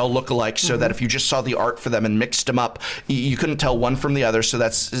 and they all look alike, so that if you just saw the art for them and mixed them up, you couldn't tell one from the other. So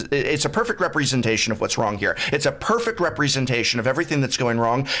it's a perfect representation of what's wrong here. It's a perfect representation of everything that's going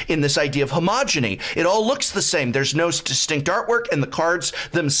wrong in this idea of homogeny. It all looks the same. There's no distinct artwork, and the cards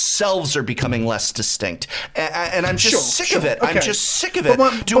themselves are becoming less distinct. And I'm just sick of it. Okay. I'm just sick of it. My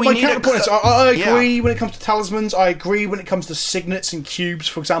counterpoint is, I agree when it comes to talismans. I agree when it comes to signets and cubes,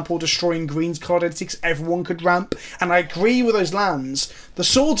 for example, destroying green's card identity because everyone could ramp. And I agree with those lands. The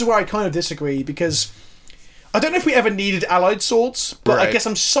swords are where I kind of disagree, because I don't know if we ever needed allied swords, but I guess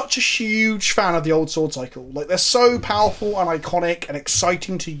I'm such a huge fan of the old sword cycle. Like, they're so powerful and iconic and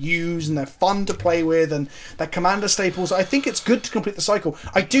exciting to use, and they're fun to play with, and they're commander staples. I think it's good to complete the cycle.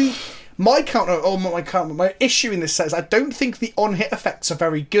 My issue in this set is I don't think the on-hit effects are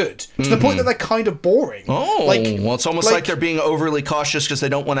very good, to the point that they're kind of boring. Well, it's almost like they're being overly cautious because they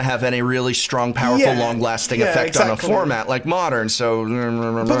don't want to have any really strong, powerful, long-lasting effect on a format like Modern. So,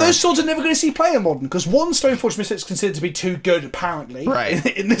 but those swords are never going to see play in Modern, because one, Stoneforge Mystic is considered to be too good, apparently,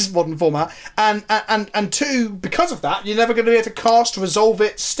 in this Modern format, and two, because of that, you're never going to be able to cast, resolve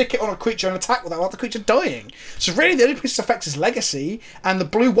it, stick it on a creature and attack without the creature dying. So really, the only place it affects is Legacy, and the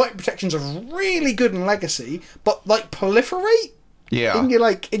blue-white protection are really good in Legacy, but proliferate in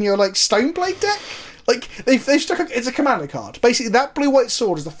your Stoneblade deck. Like, they've stuck it's a commander card. Basically, that blue-white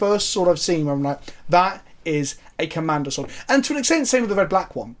sword is the first sword I've seen where I'm like, that is a commander sword. And to an extent, same with the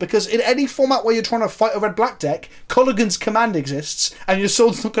red-black one, because in any format where you're trying to fight a red-black deck, Colligan's command exists, and your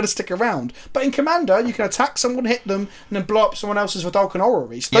sword's not going to stick around. But in Commander, you can attack someone, hit them, and then blow up someone else's Vidalcan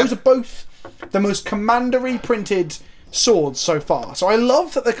Orrery. So those are both the most commandery printed swords so far. So I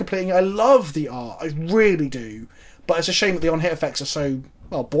love that they're completing it. I love the art. I really do. But it's a shame that the on-hit effects are so,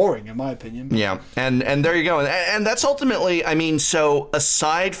 boring, in my opinion. Yeah, and there you go. And that's ultimately, so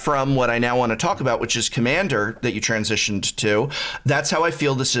aside from what I now want to talk about, which is Commander that you transitioned to, that's how I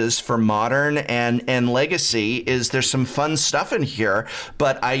feel this is for Modern and Legacy. Is there's some fun stuff in here,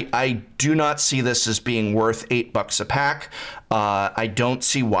 but I do not see this as being worth $8 a pack. I don't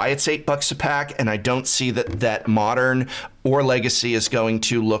see why it's $8 a pack, and I don't see that Modern or Legacy is going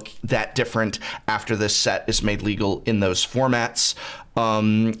to look that different after this set is made legal in those formats.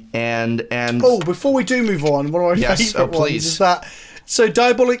 Before we do move on, one of my favourite ones is that. So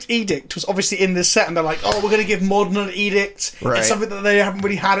Diabolic Edict was obviously in this set, and they're like, we're going to give Modern an Edict. Right. It's something that they haven't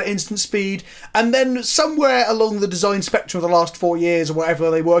really had at instant speed. And then somewhere along the design spectrum of the last 4 years, or whatever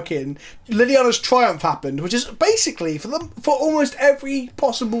they work in, Liliana's Triumph happened, which is basically, for almost every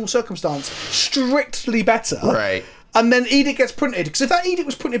possible circumstance, strictly better. Right. And then Edict gets printed. Because if that Edict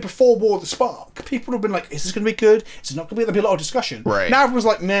was printed before War of the Spark, people would have been like, is this going to be good? Is it not going to be? There'll be a lot of discussion. Right. Now everyone's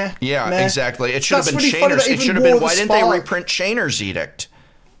like, meh. Yeah, meh. Exactly. It should have been Shainer's. It should have been, why didn't they reprint Shainer's Edict?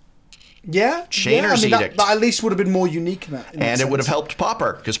 Yeah. Shainer's Edict. That at least would have been more unique in that. And it would have helped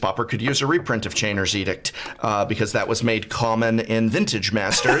Pauper, because Pauper could use a reprint of Shainer's Edict, because that was made common in Vintage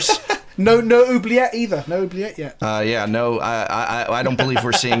Masters. No Oubliette either. No Oubliette yet. No. I don't believe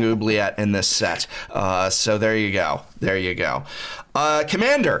we're seeing Oubliette in this set. So there you go.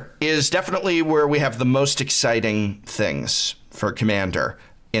 Commander is definitely where we have the most exciting things for Commander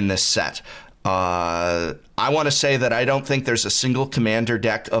in this set. I want to say that I don't think there's a single Commander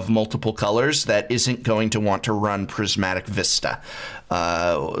deck of multiple colors that isn't going to want to run Prismatic Vista.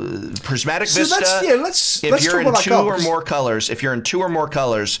 Prismatic Vista. If you're in two or more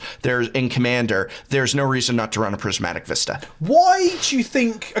colors, there's in Commander, there's no reason not to run a Prismatic Vista. Why do you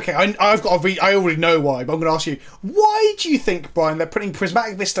think? Okay, I've got to read. I already know why, but I'm going to ask you. Why do you think, Brian, they're putting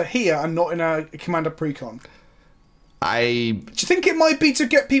Prismatic Vista here and not in a Commander Precon? Do you think it might be to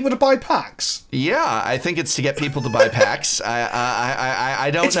get people to buy packs? Yeah, I think it's to get people to buy packs.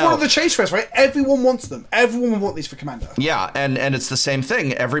 I don't know. It's one of the chase fairs, right? Everyone wants them. Everyone will want these for Commander. Yeah, and it's the same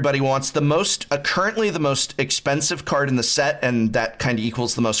thing. Everybody wants the most, currently the most expensive card in the set, and that kind of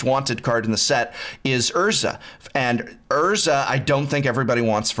equals the most wanted card in the set, is Urza. And Urza, I don't think everybody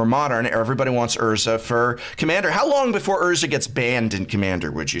wants for Modern. Everybody wants Urza for Commander. How long before Urza gets banned in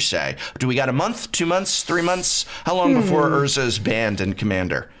Commander, would you say? Do we got a month, 2 months, 3 months? How long before Urza is banned in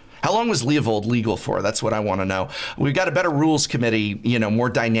Commander? How long was Leovold legal for? That's what I want to know. We've got a better rules committee, more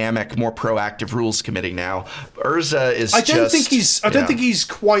dynamic, more proactive rules committee now. Urza is I don't think he's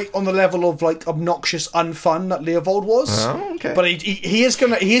quite on the level of like obnoxious unfun that Leovold was. Oh, okay. But he is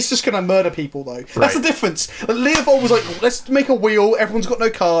just gonna murder people though. That's the difference. Leovold was like, let's make a wheel, everyone's got no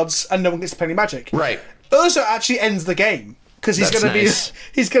cards, and no one gets to play any magic. Right. Urza actually ends the game. Because he's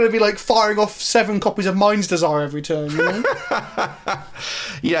going to be like firing off 7 copies of Mind's Desire every turn.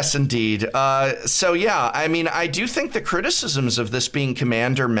 Yes, indeed. So yeah, I mean, I do think the criticisms of this being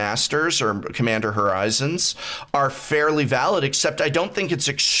Commander Masters or Commander Horizons are fairly valid. Except I don't think it's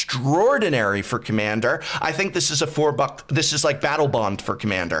extraordinary for Commander. I think this is a $4. This is like Battle Bond for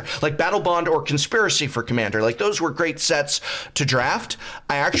Commander, like Battle Bond or Conspiracy for Commander. Like those were great sets to draft.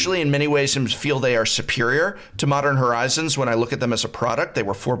 I actually, in many ways, feel they are superior to Modern Horizons when I look at them as a product. They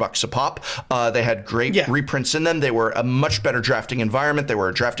were $4 a pop. They had great reprints in them. They were a much better drafting environment. They were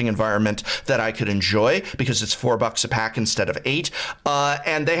a drafting environment that I could enjoy because it's $4 a pack instead of 8.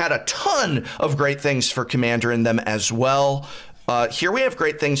 And they had a ton of great things for Commander in them as well. Here we have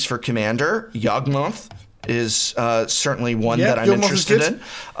great things for Commander. Yawgmoth is certainly one that I'm interested in.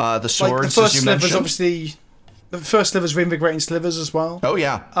 The swords, like the first as you slivers, mentioned. obviously, the first slivers reinvigorating slivers as well. Oh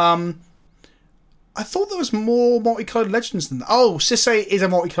yeah. I thought there was more multicolored legends than that. Oh, Sisay is a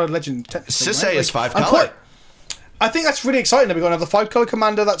multicolored legend. Sisay right? is 5-color. I think that's really exciting that we've got another 5-color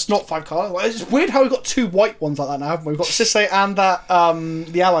commander that's not 5-color. It's weird how we've got 2 white ones like that now, haven't we? We've got Sisay and that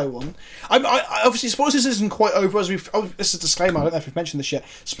the ally one. I obviously, Spoiler Season isn't quite over as we've... Oh, this is a disclaimer, I don't know if we've mentioned this yet.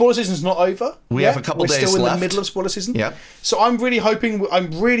 Spoiler Season's not over. We have a couple days left. We're still in the middle of Spoiler Season. Yep. So I'm really hoping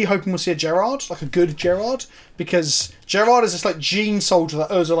we'll see a Gerard, like a good Gerard, because Gerard is this like gene soldier that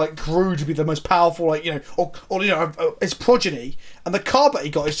Urza like grew to be the most powerful, like, his progeny, and the card that he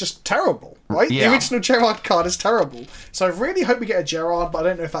got is just terrible, right? Yeah. The original Gerard card is terrible. So I really hope we get a Gerard, but I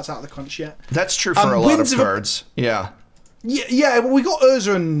don't know if that's out of the crunch yet. That's true for a lot of cards. Yeah. Yeah, well, we got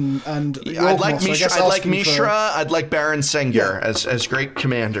Urza and I'd like Mishra. So I'd like Mishra. I'd like Baron Sengir as great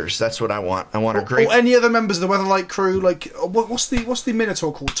commanders. That's what I want. I want a great. Or any other members of the Weatherlight crew. Like, what's the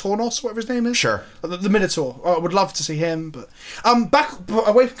Minotaur called? Tornos, whatever his name is. Sure. The Minotaur. I would love to see him. But back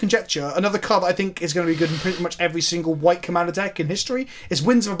away from Conjecture, another card that I think is going to be good in pretty much every single white commander deck in history is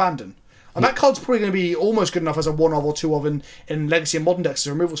Winds of Abandon. And that card's probably going to be almost good enough as a 1 of or 2 of in Legacy and Modern decks as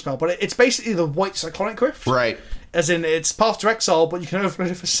a removal spell. But it's basically the white Cyclonic Rift. Right. As in, it's Path to Exile, but you can overplay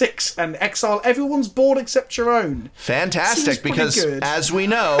it for 6 and exile everyone's board except your own. Fantastic, because as we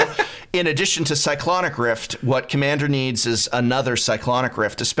know, in addition to Cyclonic Rift, what Commander needs is another Cyclonic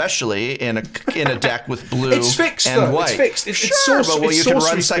Rift, especially in a deck with blue it's fixed, and though. white. It's fixed. You can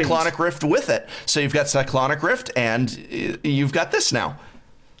run Cyclonic Rift with it. So you've got Cyclonic Rift, and you've got this now.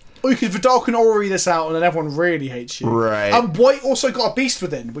 Or you could Vidalcan Orrery this out and then everyone really hates you. Right. White also got a Beast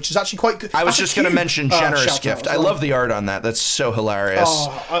Within, which is actually quite good. I was just going to mention Generous Gift. I love the art on that. That's so hilarious.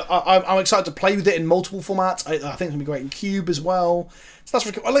 I'm excited to play with it in multiple formats. I think it's going to be great in Cube as well. So that's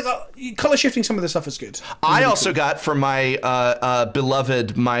really cool. I like that. Colour shifting some of this stuff is good. I also got for my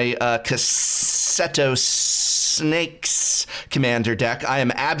beloved, my Cassetto Snakes Commander deck, I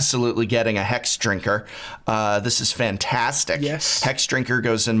am absolutely getting a Hex Drinker. This is fantastic. Yes. Hex Drinker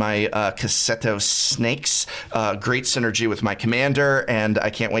goes in my Cassetto Snakes. Great synergy with my Commander, and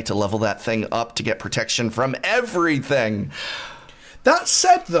I can't wait to level that thing up to get protection from everything. That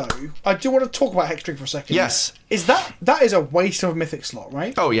said, though, I do want to talk about Hex Drinker for a second. Yes. That is a waste of a Mythic slot,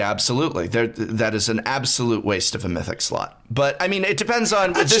 right? Oh, yeah, absolutely. That is an absolute waste of a Mythic slot. But, I mean, it depends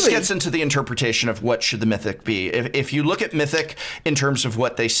on... this gets into the interpretation of what should the Mythic be. If you look at Mythic in terms of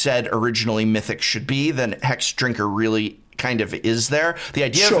what they said originally Mythic should be, then Hex Drinker really kind of is there. The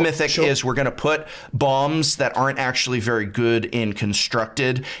idea of Mythic is we're going to put bombs that aren't actually very good in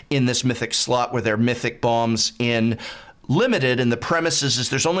constructed in this Mythic slot where they're Mythic bombs in... Limited, and the premise is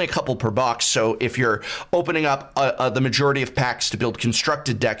there's only a couple per box, so if you're opening up the majority of packs to build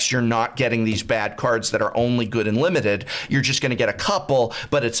constructed decks, you're not getting these bad cards that are only good in limited. You're just going to get a couple,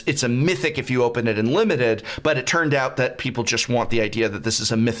 but it's a mythic if you open it in limited. But it turned out that people just want the idea that this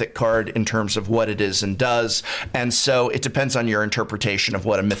is a mythic card in terms of what it is and does, and so it depends on your interpretation of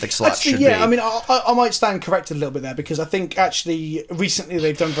what a mythic slot should be. I mean, I might stand corrected a little bit there, because I think actually recently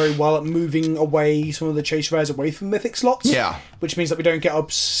they've done very well at moving away some of the chase rares away from mythic slots. Yeah. Which means that we don't get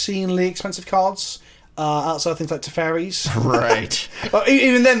obscenely expensive cards outside of things like Teferis. Right. But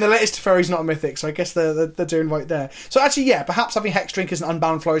even then, the latest Teferi's not a mythic, so I guess they're doing right there. So actually, yeah, perhaps having Hex Drinkers and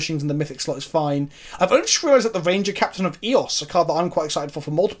Unbound Flourishings in the mythic slot is fine. I've only just realised that the Ranger Captain of Eos, a card that I'm quite excited for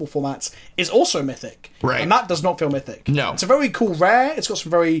multiple formats, is also mythic. Right. And that does not feel mythic. No. It's a very cool rare. It's got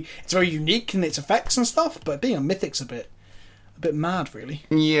it's very unique in its effects and stuff, but being a mythic's a bit bit mad, really.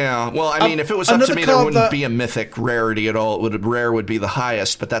 Yeah, well, I mean, if it was up to me, there wouldn't be a mythic rarity at all. Rare would be the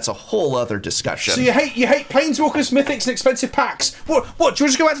highest, but that's a whole other discussion. So you hate Planeswalkers, Mythics, and expensive packs. What? Do you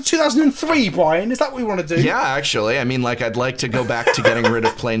want to go back to 2003, Brian? Is that what we want to do? Yeah, actually. I mean, like, I'd like to go back to getting rid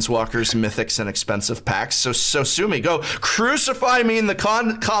of Planeswalkers, Mythics, and expensive packs. So sue me. Go crucify me in the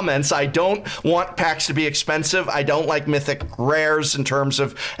comments. I don't want packs to be expensive. I don't like Mythic rares in terms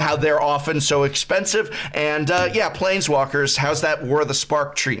of how they're often so expensive. And, yeah, Planeswalkers, how's that War of the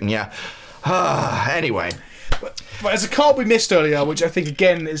Spark treating you? Anyway. But as a card we missed earlier, which I think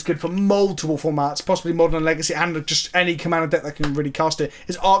again is good for multiple formats, possibly Modern and Legacy, and just any commander deck that can really cast it,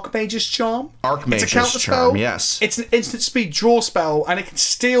 is Archmage's Charm. Archmage's Charm, yes. It's an instant speed draw spell, and it can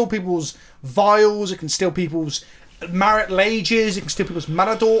steal people's vials, it can steal people's Marit Lages, it can steal people's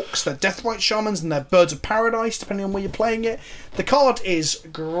Mana Dorks, their Deathrite Shamans, and their Birds of Paradise, depending on where you're playing it. The card is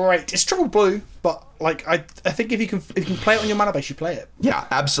great. It's triple blue, but like I think if you can play it on your mana base, you play it. Yeah,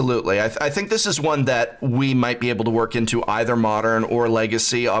 absolutely. I think this is one that we might be able to work into either Modern or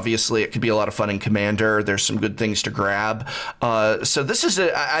Legacy. Obviously, it could be a lot of fun in Commander. There's some good things to grab. So this is,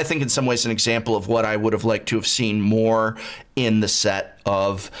 I think, in some ways, an example of what I would have liked to have seen more in the set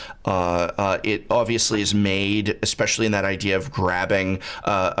of it obviously is made, especially in that idea of grabbing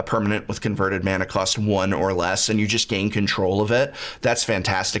a permanent with converted mana cost 1 or less, and you just gain control of it. That's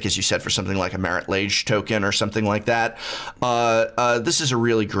fantastic, as you said, for something like a Marit Lage token or something like that. This is a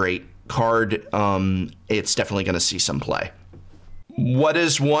really great card. It's definitely going to see some play. What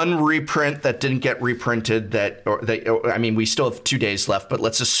is one reprint that didn't get reprinted I mean, we still have 2 days left, but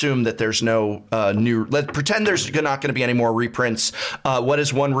let's assume that there's no pretend there's not going to be any more reprints. What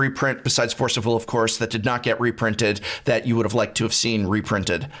is one reprint, besides Force of Will, of course, that did not get reprinted that you would have liked to have seen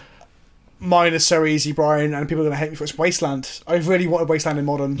reprinted? Mine is so easy, Brian, and people are going to hate me for it. It's Wasteland. I really wanted Wasteland in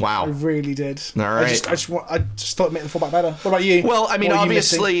Modern. Wow. I really did. All right. I just thought it made the format better. What about you? Well, I mean,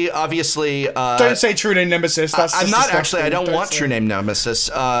 obviously... don't say True Name Nemesis. That's I'm not actually... I don't want True Name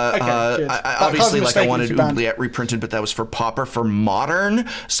Nemesis. Obviously, I wanted Oubliette reprinted, but that was for Pauper. For Modern,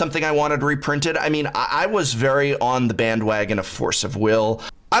 something I wanted reprinted. I mean, I was very on the bandwagon of Force of Will.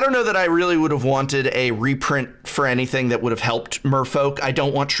 I don't know that I really would have wanted a reprint for anything that would have helped Merfolk. I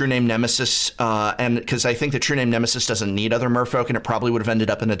don't want True Name Nemesis, and because I think that True Name Nemesis doesn't need other Merfolk, and it probably would have ended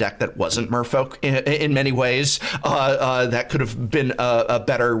up in a deck that wasn't Merfolk in many ways. That could have been a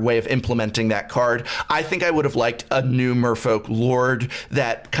better way of implementing that card. I think I would have liked a new Merfolk Lord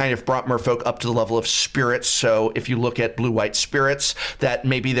that kind of brought Merfolk up to the level of Spirits. So if you look at Blue-White Spirits, that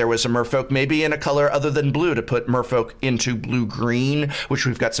maybe there was a Merfolk, maybe in a color other than blue, to put Merfolk into Blue-Green, which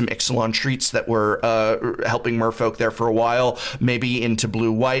we've got some Ixalan treats that were helping Merfolk there for a while, maybe into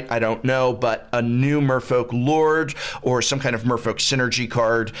Blue-White, I don't know, but a new Merfolk Lord or some kind of Merfolk synergy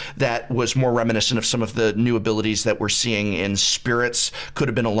card that was more reminiscent of some of the new abilities that we're seeing in Spirits could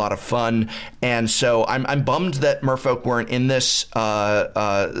have been a lot of fun. And so I'm bummed that Merfolk weren't in this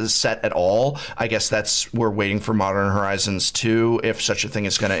set at all. I guess we're waiting for Modern Horizons 2, if such a thing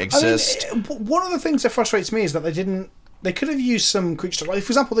is going to exist. I mean, one of the things that frustrates me is that they could have used some creature. Like,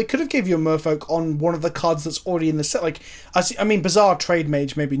 for example, they could have gave you a Merfolk on one of the cards that's already in the set. Like, I mean, Bizarre Trade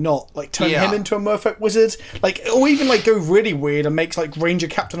Mage, maybe not. Like, turn him into a Merfolk Wizard. Like, or even, like, go really weird and make, like, Ranger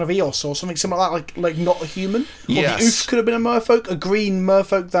Captain of Eos or something similar like that. Like not a human. Yes. Or the Oof could have been a Merfolk. A green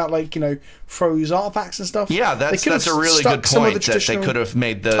Merfolk that, like, froze artifacts and stuff. Yeah, that's a really good point, that they could have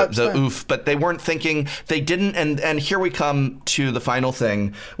made the Oof, but they weren't thinking, they didn't, and here we come to the final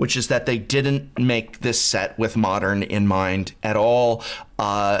thing, which is that they didn't make this set with Modern in mind at all.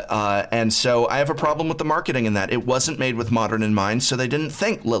 And so I have a problem with the marketing in that. It wasn't made with Modern in mind, so they didn't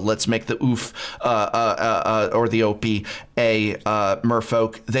think, let's make the Oof or the OP a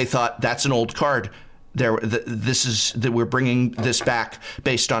Merfolk. They thought, that's an old card. We're bringing this back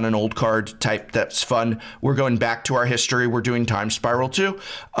based on an old card type that's fun. We're going back to our history. We're doing Time Spiral 2.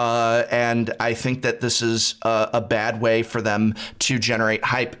 And I think that this is a bad way for them to generate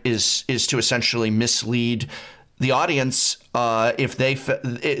hype, is to essentially mislead the audience. If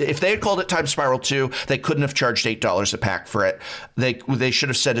they had called it Time Spiral 2, they couldn't have charged $8 a pack for it. They should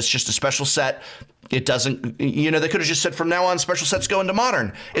have said it's just a special set. It doesn't, they could have just said, from now on, special sets go into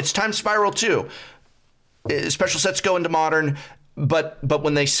Modern. It's Time Spiral 2. Special sets go into Modern, but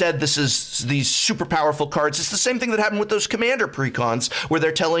when they said this is these super powerful cards, it's the same thing that happened with those Commander precons, where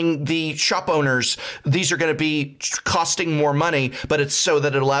they're telling the shop owners these are going to be costing more money, but it's so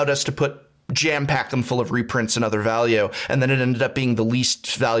that it allowed us to jam-pack them full of reprints and other value, and then it ended up being the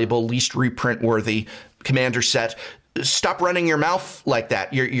least valuable, least reprint-worthy Commander set. Stop running your mouth like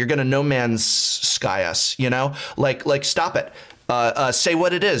that. You're going to No Man's Sky us, like stop it. Say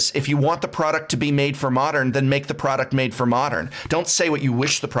what it is. If you want the product to be made for Modern, then make the product made for Modern. Don't say what you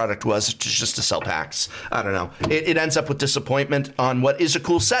wish the product was just to sell packs. I don't know. It ends up with disappointment on what is a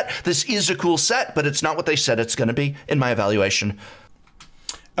cool set. This is a cool set, but it's not what they said it's going to be, in my evaluation.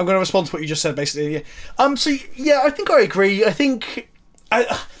 I'm going to respond to what you just said, basically. So yeah, I think I agree. I think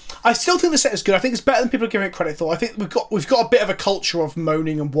I still think the set is good. I think it's better than people are giving it credit for. I think we've got a bit of a culture of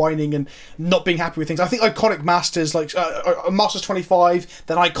moaning and whining and not being happy with things. I think iconic Masters, like Masters 25,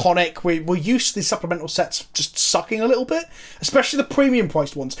 then Iconic, we're used to these supplemental sets just sucking a little bit, especially the premium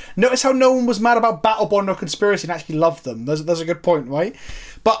priced ones. Notice how no one was mad about Battle Bond or Conspiracy and actually loved them. There's a good point, right?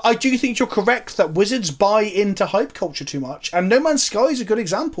 But I do think you're correct that Wizards buy into hype culture too much, and No Man's Sky is a good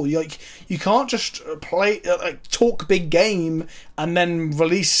example. You can't just talk big game and then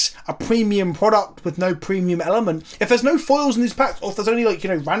release a premium product with no premium element. If there's no foils in these packs, or if there's only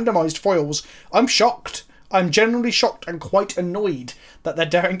randomized foils, I'm shocked. I'm generally shocked and quite annoyed that they're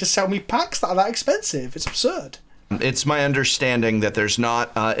daring to sell me packs that are that expensive. It's absurd. It's my understanding that there's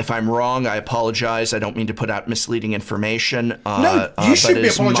not, if I'm wrong, I apologize. I don't mean to put out misleading information. No, you should be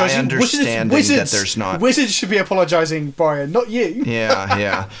apologizing. My understanding that there's not. Wizards should be apologizing, Brian, not you.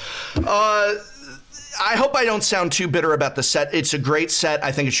 Yeah. I hope I don't sound too bitter about the set. It's a great set.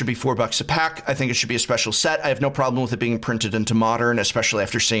 I think it should be $4 a pack. I think it should be a special set. I have no problem with it being printed into Modern, especially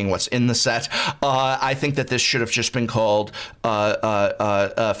after seeing what's in the set. I think that this should have just been called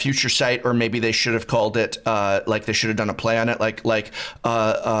Future Sight, or maybe they should have called it like they should have done a play on it, like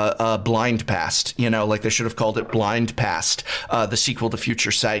Blind Past. Like they should have called it Blind Past, the sequel to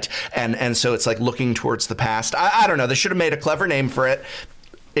Future Sight, and so it's like looking towards the past. I don't know. They should have made a clever name for it.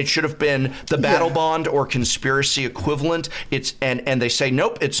 It should have been the Battle Bond or Conspiracy equivalent. And they say,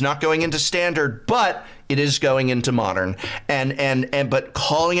 nope, it's not going into Standard, but it is going into Modern. But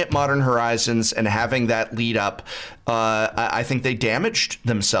calling it Modern Horizons and having that lead up, I think they damaged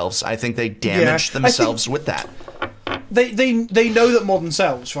themselves. I think they damaged themselves with that. They know that Modern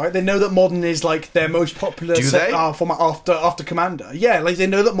sells, right? They know that Modern is like their most popular format after Commander. Yeah, like they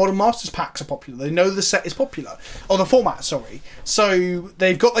know that Modern Masters packs are popular. They know the set is popular, or the format. Sorry. So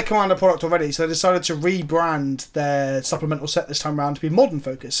they've got their Commander product already. So they decided to rebrand their supplemental set this time around to be Modern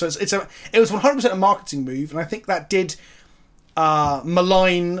focused. So it was 100% a marketing move, and I think that did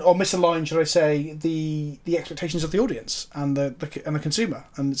misalign, should I say, the expectations of the audience and the consumer,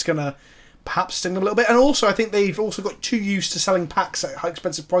 and it's gonna perhaps sting them a little bit. And also, I think they've also got too used to selling packs at high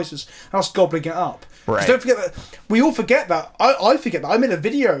expensive prices and us gobbling it up. Right. Don't forget that. We all forget that. I forget that. I made a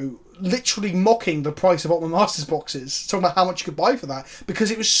video literally mocking the price of Ultimate Masters boxes, talking about how much you could buy for that,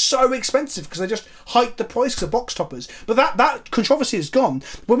 because it was so expensive, because they just hiked the price of box toppers. But that controversy is gone.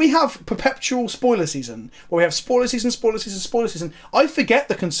 When we have perpetual spoiler season, where we have spoiler season, I forget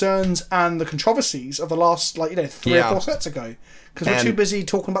the concerns and the controversies of the last 3 or 4 sets ago, because we're too busy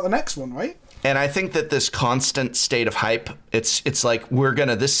talking about the next one, right? And I think that this constant state of hype, it's like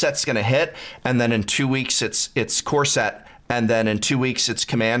this set's gonna hit, and then in 2 weeks it's core set, and then in 2 weeks it's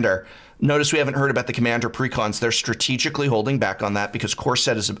Commander. Notice we haven't heard about the Commander precons. They're strategically holding back on that because core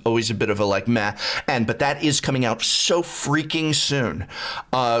set is always a bit of a meh. But that is coming out so freaking soon.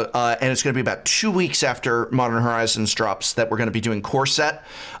 And it's going to be about 2 weeks after Modern Horizons drops that we're going to be doing core set.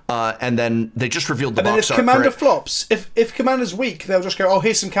 And then they just revealed the box art. And then if Commander flops, if Commander's weak, they'll just go, oh,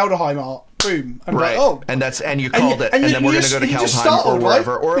 here's some Kaldheim art. Boom. And right. Like, and you called it. And then we're going to go to Kaldheim or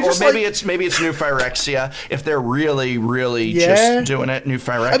wherever. Or maybe it's New Phyrexia if they're really, really just doing it. New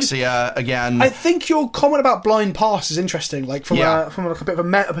Phyrexia again. I think your comment about Blind Pass is interesting, from a bit of a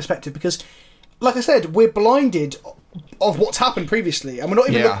meta perspective, because, like I said, we're blinded of what's happened previously, and we're not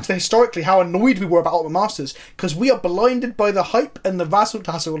even looking to historically how annoyed we were about Ultimate Masters, because we are blinded by the hype and the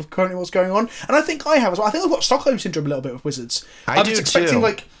razzle-dazzle of currently what's going on. And I think I have as well. I think I've got Stockholm Syndrome a little bit with Wizards. I'm just expecting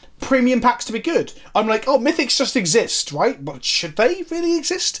premium packs to be good. I'm like, oh, mythics just exist, right? But should they really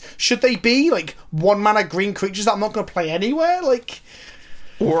exist? Should they be 1-mana green creatures that I'm not going to play anywhere?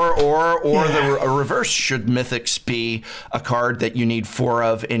 Or the reverse, should Mythics be a card that you need 4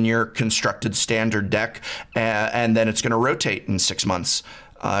 of in your constructed standard deck, and then it's going to rotate in 6 months?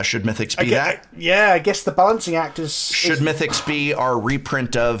 Should Mythics be that? Yeah, I guess the balancing act is... Should Mythics be our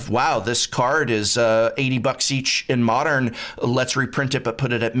reprint of, wow, this card is $80 each in Modern, let's reprint it but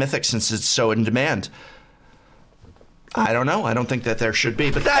put it at Mythics since it's so in demand? I don't know. I don't think that there should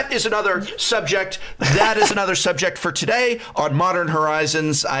be. But that is another subject. That is another subject for today on Modern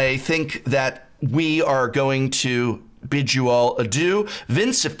Horizons. I think that we are going to bid you all adieu.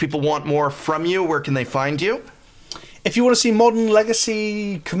 Vince, if people want more from you, where can they find you? If you want to see modern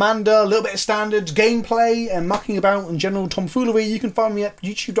Legacy, Commander, a little bit of standard gameplay and mucking about and general tomfoolery, you can find me at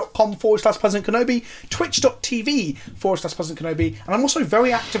youtube.com/President Kenobi, twitch.tv/President Kenobi, and I'm also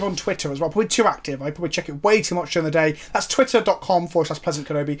very active on Twitter as well. Probably too active. I probably check it way too much during the day. That's twitter.com/President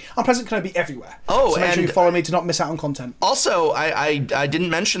Kenobi. I'm President Kenobi everywhere. Oh, so make and sure you follow me to not miss out on content. Also, I didn't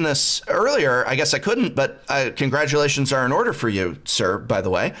mention this earlier. I guess I couldn't, but congratulations are in order for you, sir, by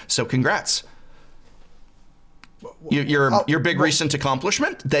the way. So congrats. Your big recent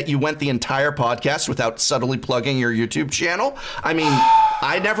accomplishment that you went the entire podcast without subtly plugging your YouTube channel. I mean,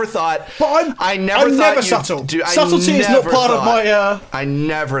 I never thought. But I'm never subtle. Subtlety is not part of my. I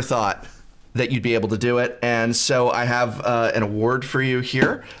never thought that you'd be able to do it, and so I have an award for you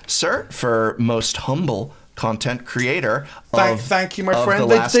here, sir, for most humble content creator. Thank you, my friend.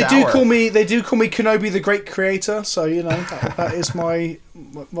 They do call me Kenobi the Great Creator, so you know that is my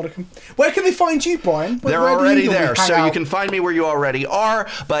modicum. Where can they find you, Brian? They're already there, so you can find me where you already are.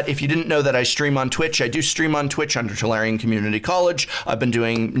 But if you didn't know that I stream on Twitch, I do stream on Twitch under Tolarian Community College. I've been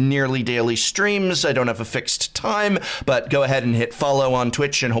doing nearly daily streams. I don't have a fixed time, but go ahead and hit follow on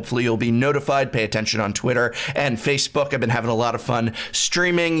Twitch, and hopefully you'll be notified. Pay attention on Twitter and Facebook. I've been having a lot of fun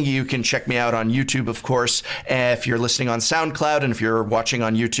streaming. You can check me out on YouTube, of course. If you're listening on SoundCloud, and if you're watching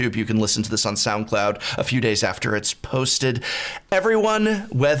on YouTube, you can listen to this on SoundCloud a few days after it's posted. Everyone,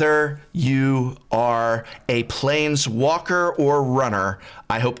 whether you are a planeswalker or runner,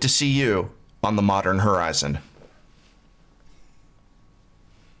 I hope to see you on the Modern Horizon.